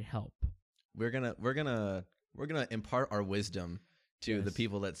we might help. We're gonna impart our wisdom to the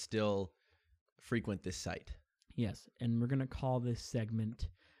people that still frequent this site. Yes, and we're gonna call this segment.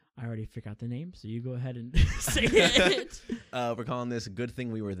 I already figured out the name, so you go ahead and say it. We're calling this "Good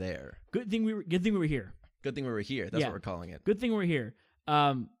Thing We Were There." Good thing we were here. Good thing we were here. That's what we're calling it. Good thing we're here.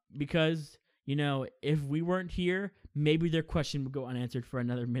 Because if we weren't here, maybe their question would go unanswered for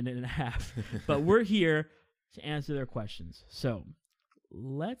another minute and a half. But we're here to answer their questions. So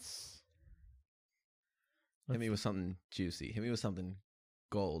let's hit me with something juicy. Hit me with something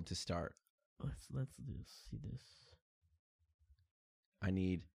gold to start. Let's see this.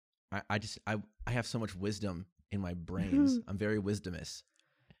 I have so much wisdom in my brains. I'm very wisdomous,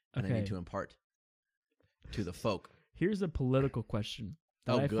 and I need to impart to the folk. Here's a political question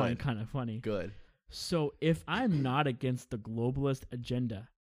that I find kind of funny. Good. So if I'm not against the globalist agenda,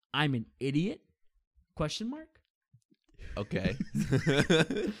 I'm an idiot? Question mark? Okay.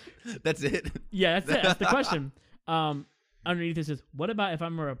 That's it. Yeah, that's it. That's the question. Underneath this is, what about if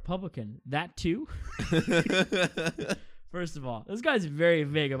I'm a Republican? That too? First of all, this guy's very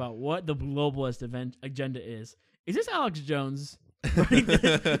vague about what the globalist agenda is. Is this Alex Jones?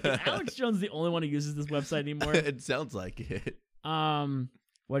 Is Alex Jones the only one who uses this website anymore? It sounds like it.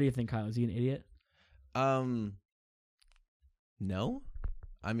 What do you think, Kyle? Is he an idiot? No.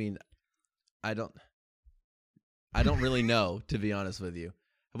 I mean, I don't really know, to be honest with you.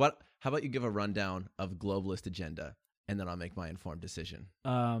 How about you give a rundown of globalist agenda, and then I'll make my informed decision.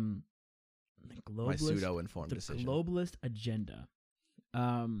 My pseudo-informed decision. The globalist agenda.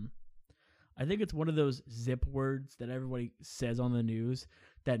 I think it's one of those zip words that everybody says on the news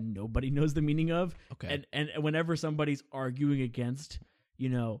that nobody knows the meaning of. Okay. And whenever somebody's arguing against,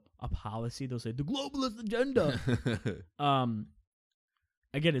 a policy, they'll say the globalist agenda.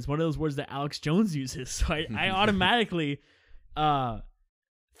 Again, it's one of those words that Alex Jones uses. So I automatically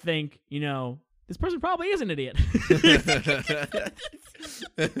think, this person probably is an idiot.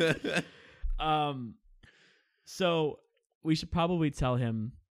 So we should probably tell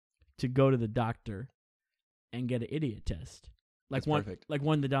him to go to the doctor and get an idiot test. Like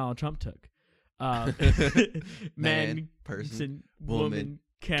one that Donald Trump took. Man, person, woman,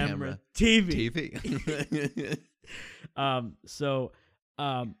 camera, TV.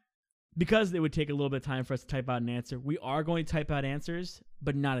 Because it would take a little bit of time for us to type out an answer, we are going to type out answers,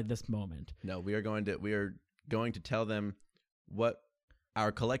 but not at this moment. No, we are going to tell them what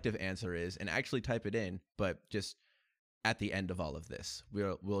our collective answer is and actually type it in, but just at the end of all of this.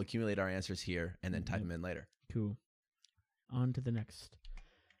 We'll accumulate our answers here and then type them in later. Cool. On to the next.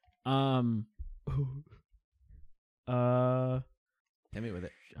 Hit me with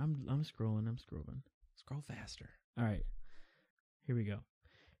it. I'm scrolling. Scroll faster. All right. Here we go.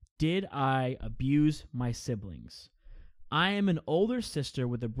 Did I abuse my siblings? I am an older sister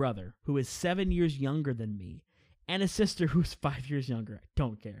with a brother who is 7 years younger than me and a sister who's 5 years younger. I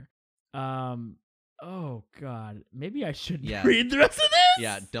don't care. Oh God. Maybe I shouldn't read the rest of this.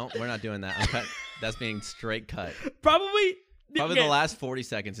 Yeah, we're not doing that. That's being straight cut. Probably the last 40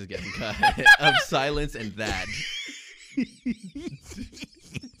 seconds is getting cut of silence and that.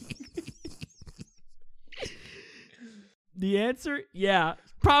 The answer,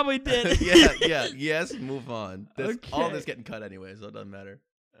 Probably did. Yes, move on. All this getting cut anyway, so it doesn't matter.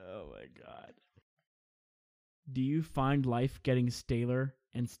 Oh my god. Do you find life getting staler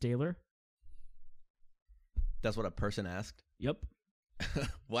and staler? That's what a person asked? Yep.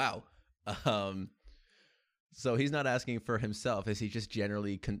 Wow. So he's not asking for himself. Is he just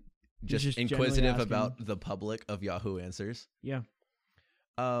generally just inquisitive about the public of Yahoo Answers? Yeah.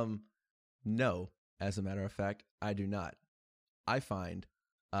 No, as a matter of fact, I do not. I find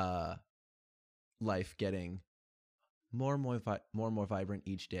life getting more and more vibrant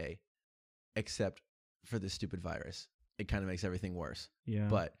each day, except for this stupid virus. It kind of makes everything worse. Yeah.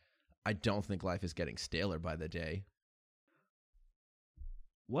 But I don't think life is getting staler by the day.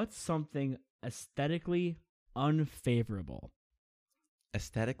 What's something aesthetically unfavorable?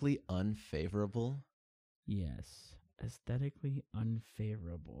 Aesthetically unfavorable? Yes. Aesthetically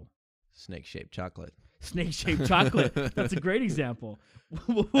unfavorable. Snake-shaped chocolate. Snake-shaped chocolate. That's a great example.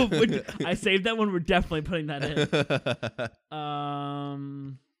 I saved that one. We're definitely putting that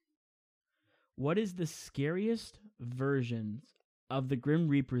in. What is the scariest versions of the Grim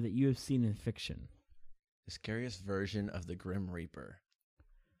Reaper that you have seen in fiction? The scariest version of the Grim Reaper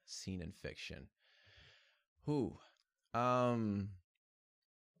seen in fiction. Who? I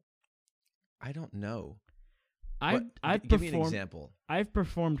don't know. Give me an example. I've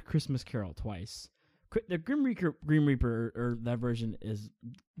performed Christmas Carol twice. The Grim Reaper, or that version is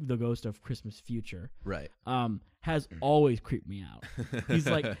the ghost of Christmas Future. Right. Has always creeped me out.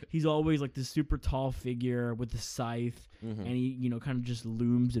 He's always like this super tall figure with the scythe, and he kind of just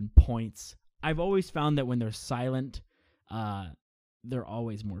looms and points. I've always found that when they're silent, they're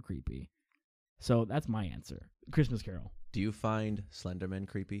always more creepy. So that's my answer. Christmas Carol. Do you find Slenderman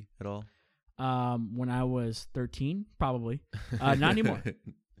creepy at all? When I was 13, probably. Not anymore.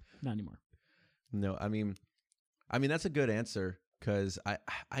 Not anymore. No, I mean that's a good answer, because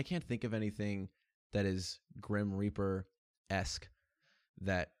I can't think of anything that is Grim Reaper-esque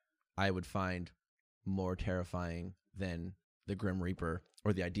that I would find more terrifying than the Grim Reaper,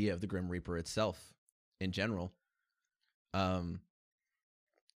 or the idea of the Grim Reaper itself in general. No,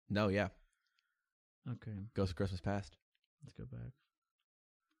 yeah. Okay. Ghost of Christmas Past. Let's go back.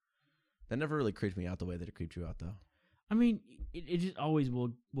 That never really creeped me out the way that it creeped you out, though. I mean, it just always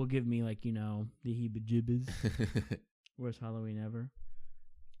will give me, like, the heebie-jeebies. Worst Halloween ever.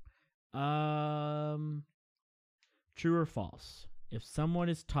 True or false? If someone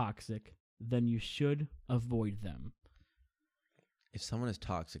is toxic, then you should avoid them. If someone is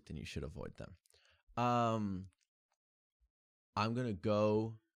toxic, then you should avoid them. I'm going to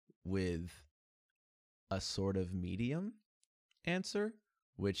go with a sort of medium answer,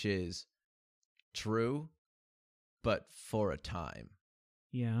 which is true, but for a time.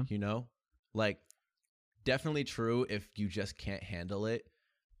 Yeah. Like, definitely true if you just can't handle it,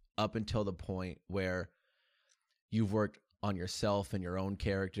 up until the point where you've worked on yourself and your own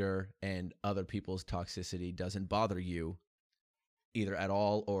character, and other people's toxicity doesn't bother you either at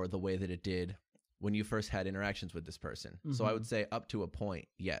all or the way that it did when you first had interactions with this person. Mm-hmm. So I would say up to a point,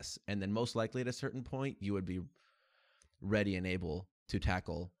 yes. And then most likely at a certain point, you would be ready and able to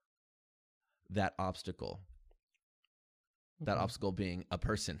tackle that obstacle. Okay. That obstacle being a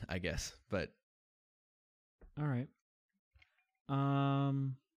person, I guess. But all right.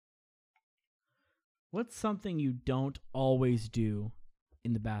 What's something you don't always do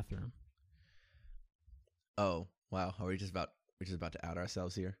in the bathroom? Oh, wow. Are we just about to out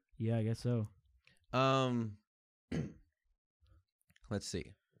ourselves here? Yeah, I guess so. Let's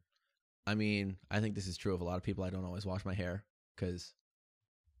see. I mean, I think this is true of a lot of people. I don't always wash my hair, because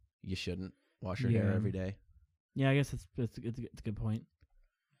you shouldn't wash your hair every day. Yeah, I guess it's a good point.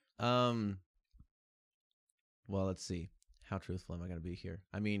 Well, let's see. How truthful am I going to be here?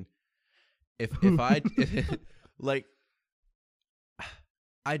 I mean, if I like,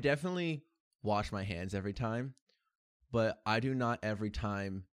 I definitely wash my hands every time, but I do not every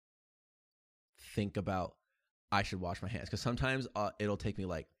time think about I should wash my hands, because sometimes it'll take me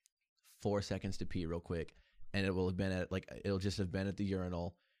like 4 seconds to pee real quick, and it'll just have been at the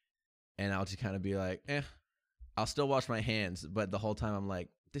urinal, and I'll just kind of be like, I'll still wash my hands, but the whole time I'm like,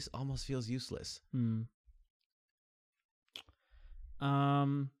 this almost feels useless.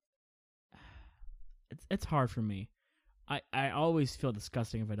 It's hard for me. I always feel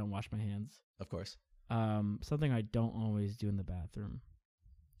disgusting if I don't wash my hands. Of course. Something I don't always do in the bathroom.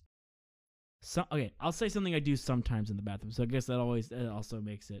 Okay, I'll say something I do sometimes in the bathroom. So I guess that also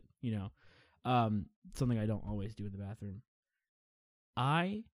makes it, something I don't always do in the bathroom.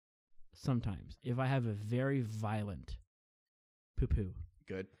 I sometimes, if I have a very violent poo-poo.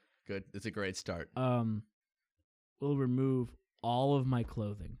 Good. It's a great start. Will remove all of my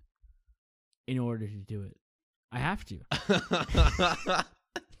clothing in order to do it. I have to.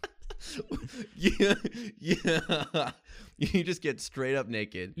 Yeah. You just get straight up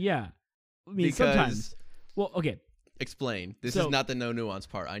naked. Yeah. I mean, sometimes. Well, okay. Explain. This is not the no nuance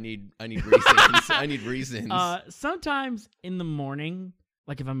part. I need reasons. I need reasons. Sometimes in the morning,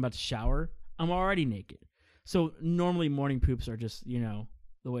 like if I'm about to shower, I'm already naked. So normally morning poops are just, the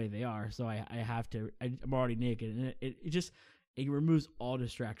way they are. So I have to. I'm already naked, and it removes all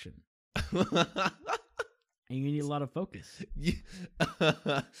distraction. And you need a lot of focus. You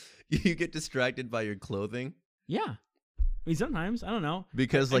get distracted by your clothing? Yeah. I mean, sometimes. I don't know.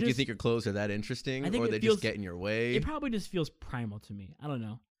 Because, you think your clothes are that interesting? Or they just get in your way? It probably just feels primal to me. I don't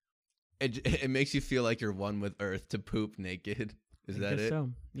know. It makes you feel like you're one with Earth to poop naked. Is that it? So,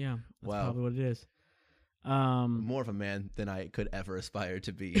 yeah. That's wow. probably what it is. More of a man than I could ever aspire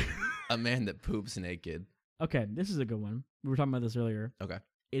to be. A man that poops naked. Okay, this is a good one. We were talking about this earlier. Okay.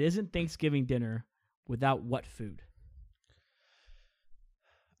 It isn't Thanksgiving dinner without what food?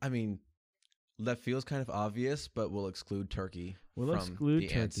 I mean, that feels kind of obvious, but we'll exclude turkey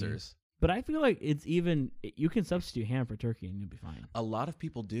answers. But I feel like it's even, you can substitute ham for turkey and you'll be fine. A lot of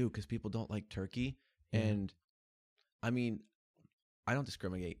people do because people don't like turkey. Yeah. And, I mean, I don't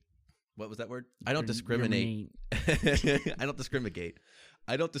discriminate. What was that word? I don't discriminate. I don't discriminate.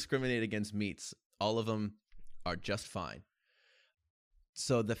 I don't discriminate against meats. All of them are just fine.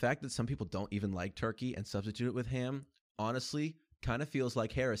 So the fact that some people don't even like turkey and substitute it with ham, honestly, kind of feels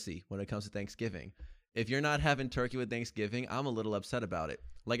like heresy when it comes to Thanksgiving. If you're not having turkey with Thanksgiving, I'm a little upset about it.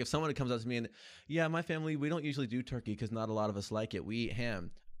 Like if someone comes up to me and, yeah, my family, we don't usually do turkey because not a lot of us like it. We eat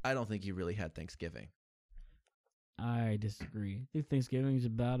ham. I don't think you really had Thanksgiving. I disagree. I think Thanksgiving is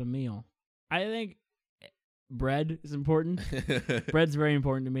about a meal. I think bread is important. Bread's very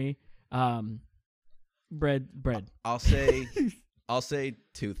important to me. Bread. I'll say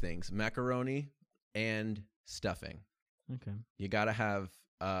two things: macaroni and stuffing. Okay. You gotta have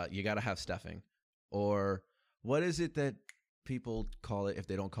stuffing. Or what is it that people call it if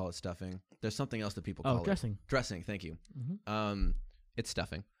they don't call it stuffing? There's something else that people call dressing. It. Dressing. Thank you. Mm-hmm. It's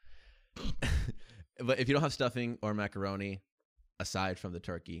stuffing. But if you don't have stuffing or macaroni aside from the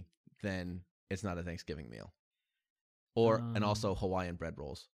turkey, then it's not a Thanksgiving meal. And also Hawaiian bread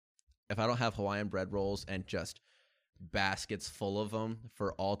rolls. If I don't have Hawaiian bread rolls and just baskets full of them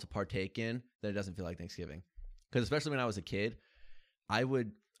for all to partake in, then it doesn't feel like Thanksgiving. Because especially when I was a kid, I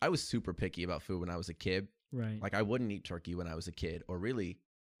was super picky about food when I was a kid. Right. Like I wouldn't eat turkey when I was a kid, or really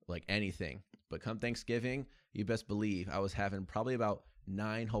like anything. But come Thanksgiving, you best believe I was having probably about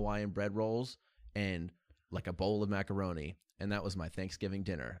 9 Hawaiian bread rolls and like a bowl of macaroni. And that was my Thanksgiving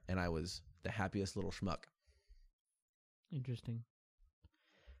dinner. And I was the happiest little schmuck. Interesting.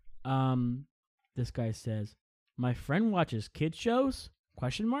 This guy says, my friend watches kid shows? ?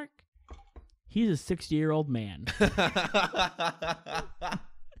 He's a 60-year-old man.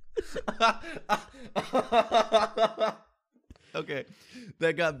 Okay,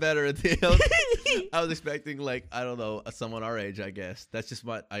 that got better at the end. I was expecting, like, I don't know, someone our age, I guess. That's just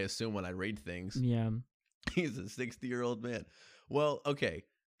what I assume when I read things. Yeah. He's a 60-year-old man. Well, okay,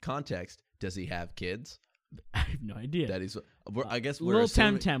 context. Does he have kids? I have no idea. That is, I guess we're Little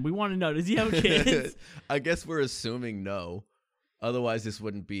assuming... Temtem. We want to know, does he have kids? I guess we're assuming no. Otherwise, this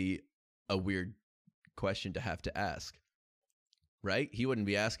wouldn't be a weird question to have to ask. Right? He wouldn't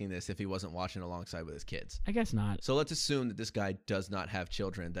be asking this if he wasn't watching alongside with his kids. I guess not. So let's assume that this guy does not have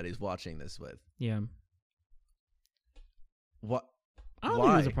children that he's watching this with. Yeah. What? I don't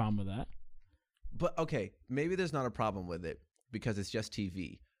think there's a problem with that. But, okay, maybe there's not a problem with it because it's just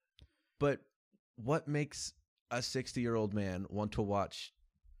TV. But what makes a 60-year-old man want to watch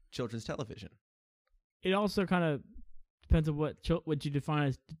children's television? It also kind of depends on what you define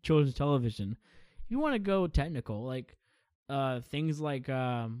as children's television. If you want to go technical, like things like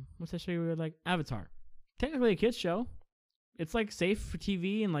what's that show you like? Avatar. Technically a kids show. It's like safe for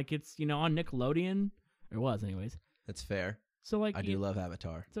TV and like it's on Nickelodeon. Or it was anyways. That's fair. So like I do love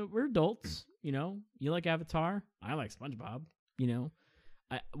Avatar. So we're adults, you like Avatar. I like SpongeBob.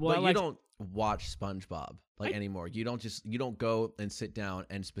 But you don't watch SpongeBob anymore. You don't go and sit down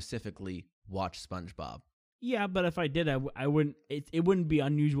and specifically watch SpongeBob. Yeah, but if I did, I wouldn't. It wouldn't be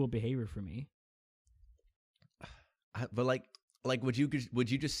unusual behavior for me. But like, would you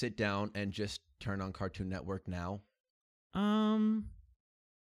just sit down and just turn on Cartoon Network now? It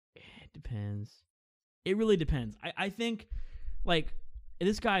depends. It really depends. I think, like,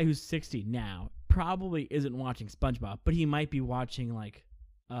 this guy who's 60 now probably isn't watching SpongeBob, but he might be watching like,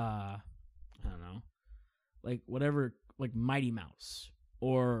 I don't know, like whatever, like Mighty Mouse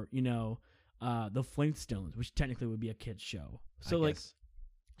or the Flintstones, which technically would be a kid's show. So like,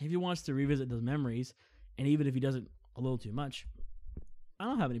 if he wants to revisit those memories, and even if he doesn't a little too much, I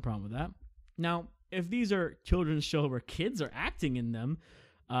don't have any problem with that. Now, if these are children's show where kids are acting in them,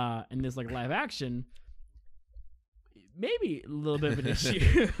 and there's like live action, maybe a little bit of an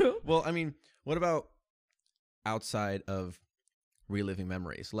issue. Well, I mean, what about outside of reliving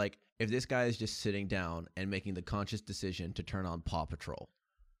memories? Like, if this guy is just sitting down and making the conscious decision to turn on Paw Patrol,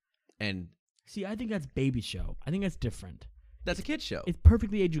 and see, I think that's baby show. I think that's different. That's a kid's show. It's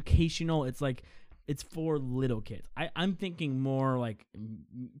perfectly educational. It's like, it's for little kids. I'm thinking more like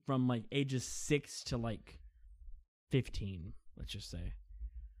from like ages 6 to like 15, let's just say.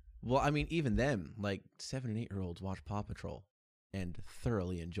 Well, I mean, even them, like 7 and 8-year-olds watch Paw Patrol and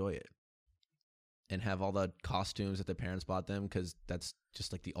thoroughly enjoy it, and have all the costumes that their parents bought them because that's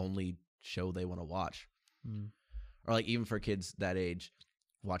just like the only show they want to watch. Or like even for kids that age,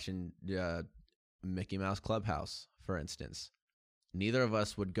 watching Mickey Mouse Clubhouse, for instance. Neither of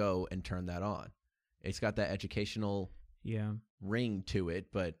us would go and turn that on. It's got that educational ring to it,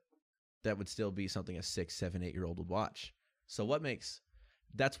 but that would still be something a 6, 7, 8-year-old would watch. So what makes...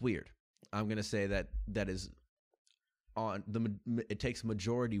 That's weird. I'm going to say that is on the... It takes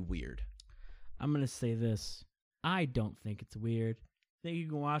majority weird. I'm going to say this. I don't think it's weird. I think you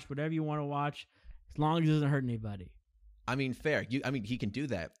can watch whatever you want to watch as long as it doesn't hurt anybody. I mean, fair. I mean, he can do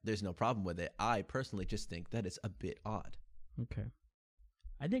that. There's no problem with it. I personally just think that it's a bit odd. Okay.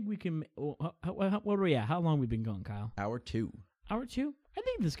 I think we can... what are we at? How long have we been going, Kyle? Hour 2. Hour 2? I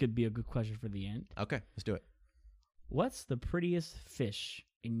think this could be a good question for the end. Okay, let's do it. What's the prettiest fish,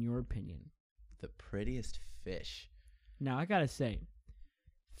 in your opinion? The prettiest fish? Now, I gotta say,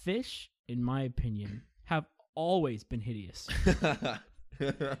 fish, in my opinion, have always been hideous.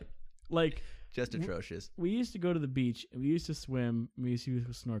 Like... Just atrocious. We used to go to the beach, and we used to swim, and we used to do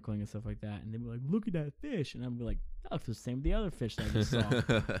snorkeling and stuff like that, and they'd be like, look at that fish, and I'd be like, that looks the same with the other fish that I just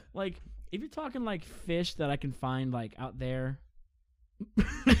saw. Like, if you're talking, like, fish that I can find, like, out there.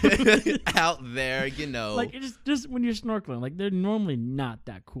 Out there, you know. Like, it's just when you're snorkeling, like, they're normally not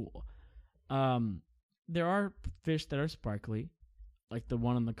that cool. There are fish that are sparkly. Like the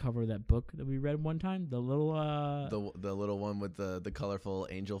one on the cover of that book that we read one time, the little the little one with the colorful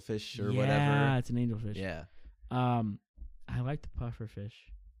angelfish or whatever. Yeah, it's an angelfish. Yeah. I like the pufferfish.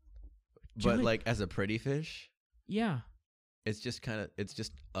 But like as a pretty fish? Yeah. It's just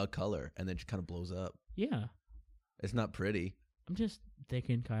a color and then it just kind of blows up. Yeah. It's not pretty. I'm just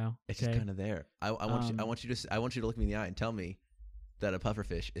thinking, Kyle. It's just kind of there. I want you to look me in the eye and tell me that a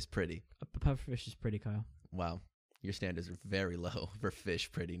pufferfish is pretty. A pufferfish is pretty, Kyle. Wow. Your standards are very low for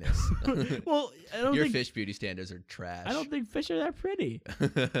fish prettiness. Well, your fish beauty standards are trash. I don't think fish are that pretty.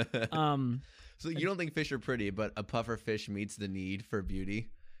 So you don't think fish are pretty, but a puffer fish meets the need for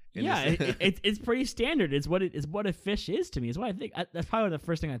beauty? Yeah, it's pretty standard. It's what a fish is to me. It's what I think. That's probably the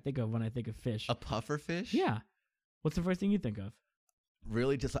first thing I think of when I think of fish. A puffer fish? Yeah. What's the first thing you think of?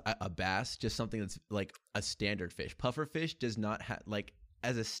 Really, just a bass, just something that's like a standard fish. Puffer fish does not have like.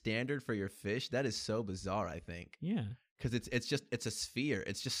 As a standard for your fish, that is so bizarre, I think. Yeah. Because it's a sphere.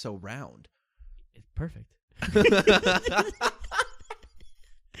 It's just so round. It's perfect. And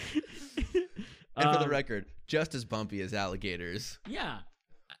for the record, just as bumpy as alligators. Yeah.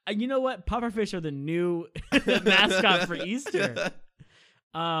 You know what? Pufferfish are the new mascot for Easter.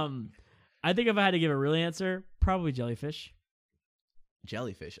 I think if I had to give a real answer, probably jellyfish.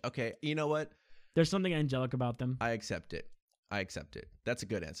 Jellyfish. Okay. You know what? There's something angelic about them. I accept it. That's a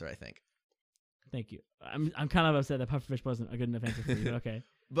good answer, I think. Thank you. I'm kind of upset that pufferfish wasn't a good enough answer for you, but okay.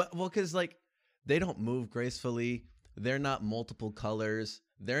 Because like they don't move gracefully. They're not multiple colors.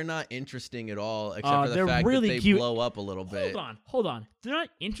 They're not interesting at all, except for the fact really that they cute. Blow up a little bit. Hold on. They're not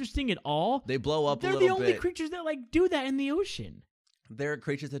interesting at all. They blow up a little bit. They're the only creatures that like do that in the ocean. There are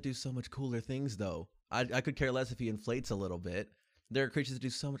creatures that do so much cooler things, though. I could care less if he inflates a little bit. There are creatures that do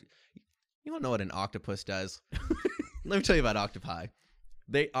so much. You don't know what an octopus does. Let me tell you about octopi.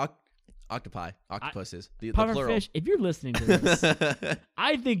 Octopuses. The plural. Fish, if you're listening to this,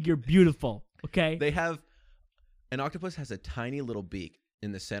 I think you're beautiful. Okay. An octopus has a tiny little beak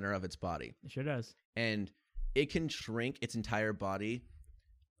in the center of its body. It sure does. And it can shrink its entire body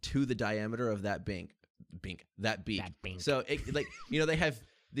to the diameter of that beak. So they have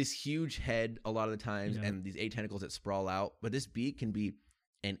this huge head a lot of the times and these 8 tentacles that sprawl out, but this beak can be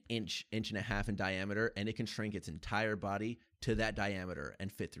an inch and a half in diameter, and it can shrink its entire body to that diameter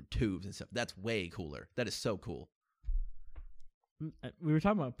and fit through tubes and stuff. That's way cooler. That is so cool. We were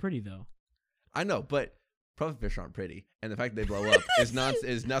talking about pretty, though. I know, but pufferfish aren't pretty, and the fact that they blow up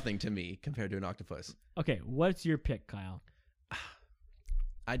is nothing to me compared to an octopus. Okay, what's your pick, Kyle?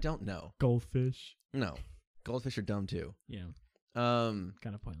 I don't know. Goldfish. No. Goldfish are dumb too. Yeah. Kind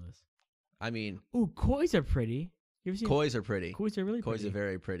of pointless. I mean, kois are pretty. You ever seen kois are pretty. Kois are really pretty. Kois are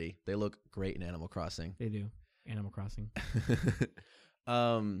very pretty. They look great in Animal Crossing. They do. Animal Crossing.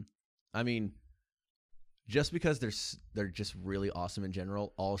 I mean, just because they're just really awesome in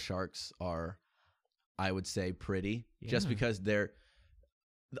general, all sharks are, I would say, pretty. Yeah. Just because they're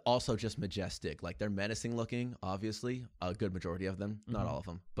also just majestic. Like, they're menacing looking, obviously. A good majority of them. Not all of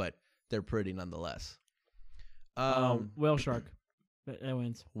them. But they're pretty nonetheless. Whale shark. That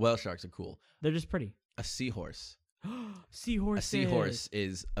wins. Whale sharks are cool. They're just pretty. A seahorse. Seahorse. A seahorse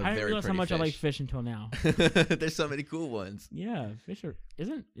is a very pretty fish. I didn't realize how much fish. I like fish until now. There's so many cool ones. Yeah, fish are.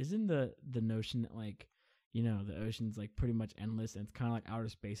 Isn't the notion that, like, you know, the ocean's like pretty much endless and it's kind of like outer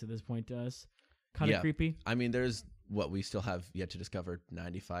space at this point to us? Kind of creepy. I mean, there's what we still have yet to discover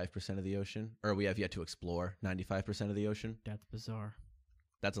 95% of the ocean, or we have yet to explore 95% of the ocean. That's bizarre.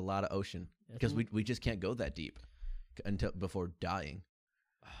 That's a lot of ocean because we just can't go that deep until before dying.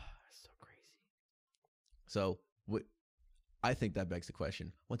 That's so crazy. So I think that begs the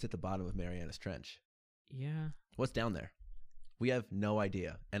question: what's at the bottom of Marianas Trench? Yeah. What's down there? We have no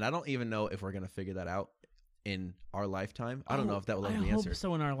idea, and I don't even know if we're gonna figure that out in our lifetime. I don't know if that will ever be answered. I hope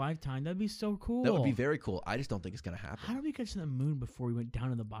so in our lifetime. That'd be so cool. That would be very cool. I just don't think it's gonna happen. How did we get to the moon before we went down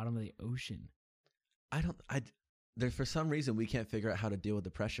to the bottom of the ocean? For some reason we can't figure out how to deal with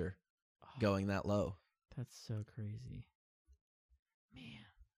the pressure going that low. That's so crazy. Man,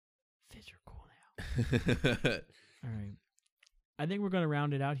 fish are cool now. All right. I think we're going to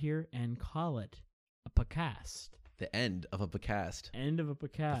round it out here and call it a podcast. The end of a podcast. End of a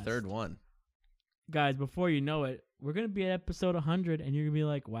podcast. The third one. Guys, before you know it, we're going to be at episode 100, and you're going to be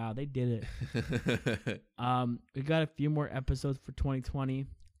like, wow, they did it. We got a few more episodes for 2020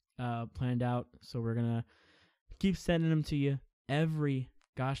 planned out, so we're going to keep sending them to you every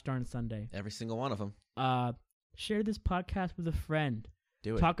gosh darn Sunday. Every single one of them. Share this podcast with a friend.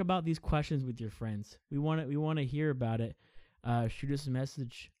 Do it. Talk about these questions with your friends. We want to hear about it. Shoot us a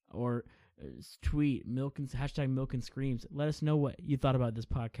message or tweet hashtag Milk and Screams. Let us know what you thought about this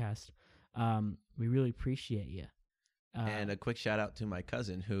podcast. We really appreciate you. And a quick shout out to my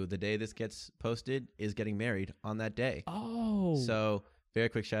cousin who the day this gets posted is getting married on that day. Oh. So very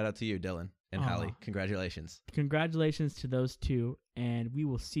quick shout out to you, Dylan and Hallie. Congratulations. Congratulations to those two. And we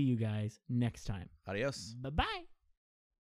will see you guys next time. Adios. Bye-bye.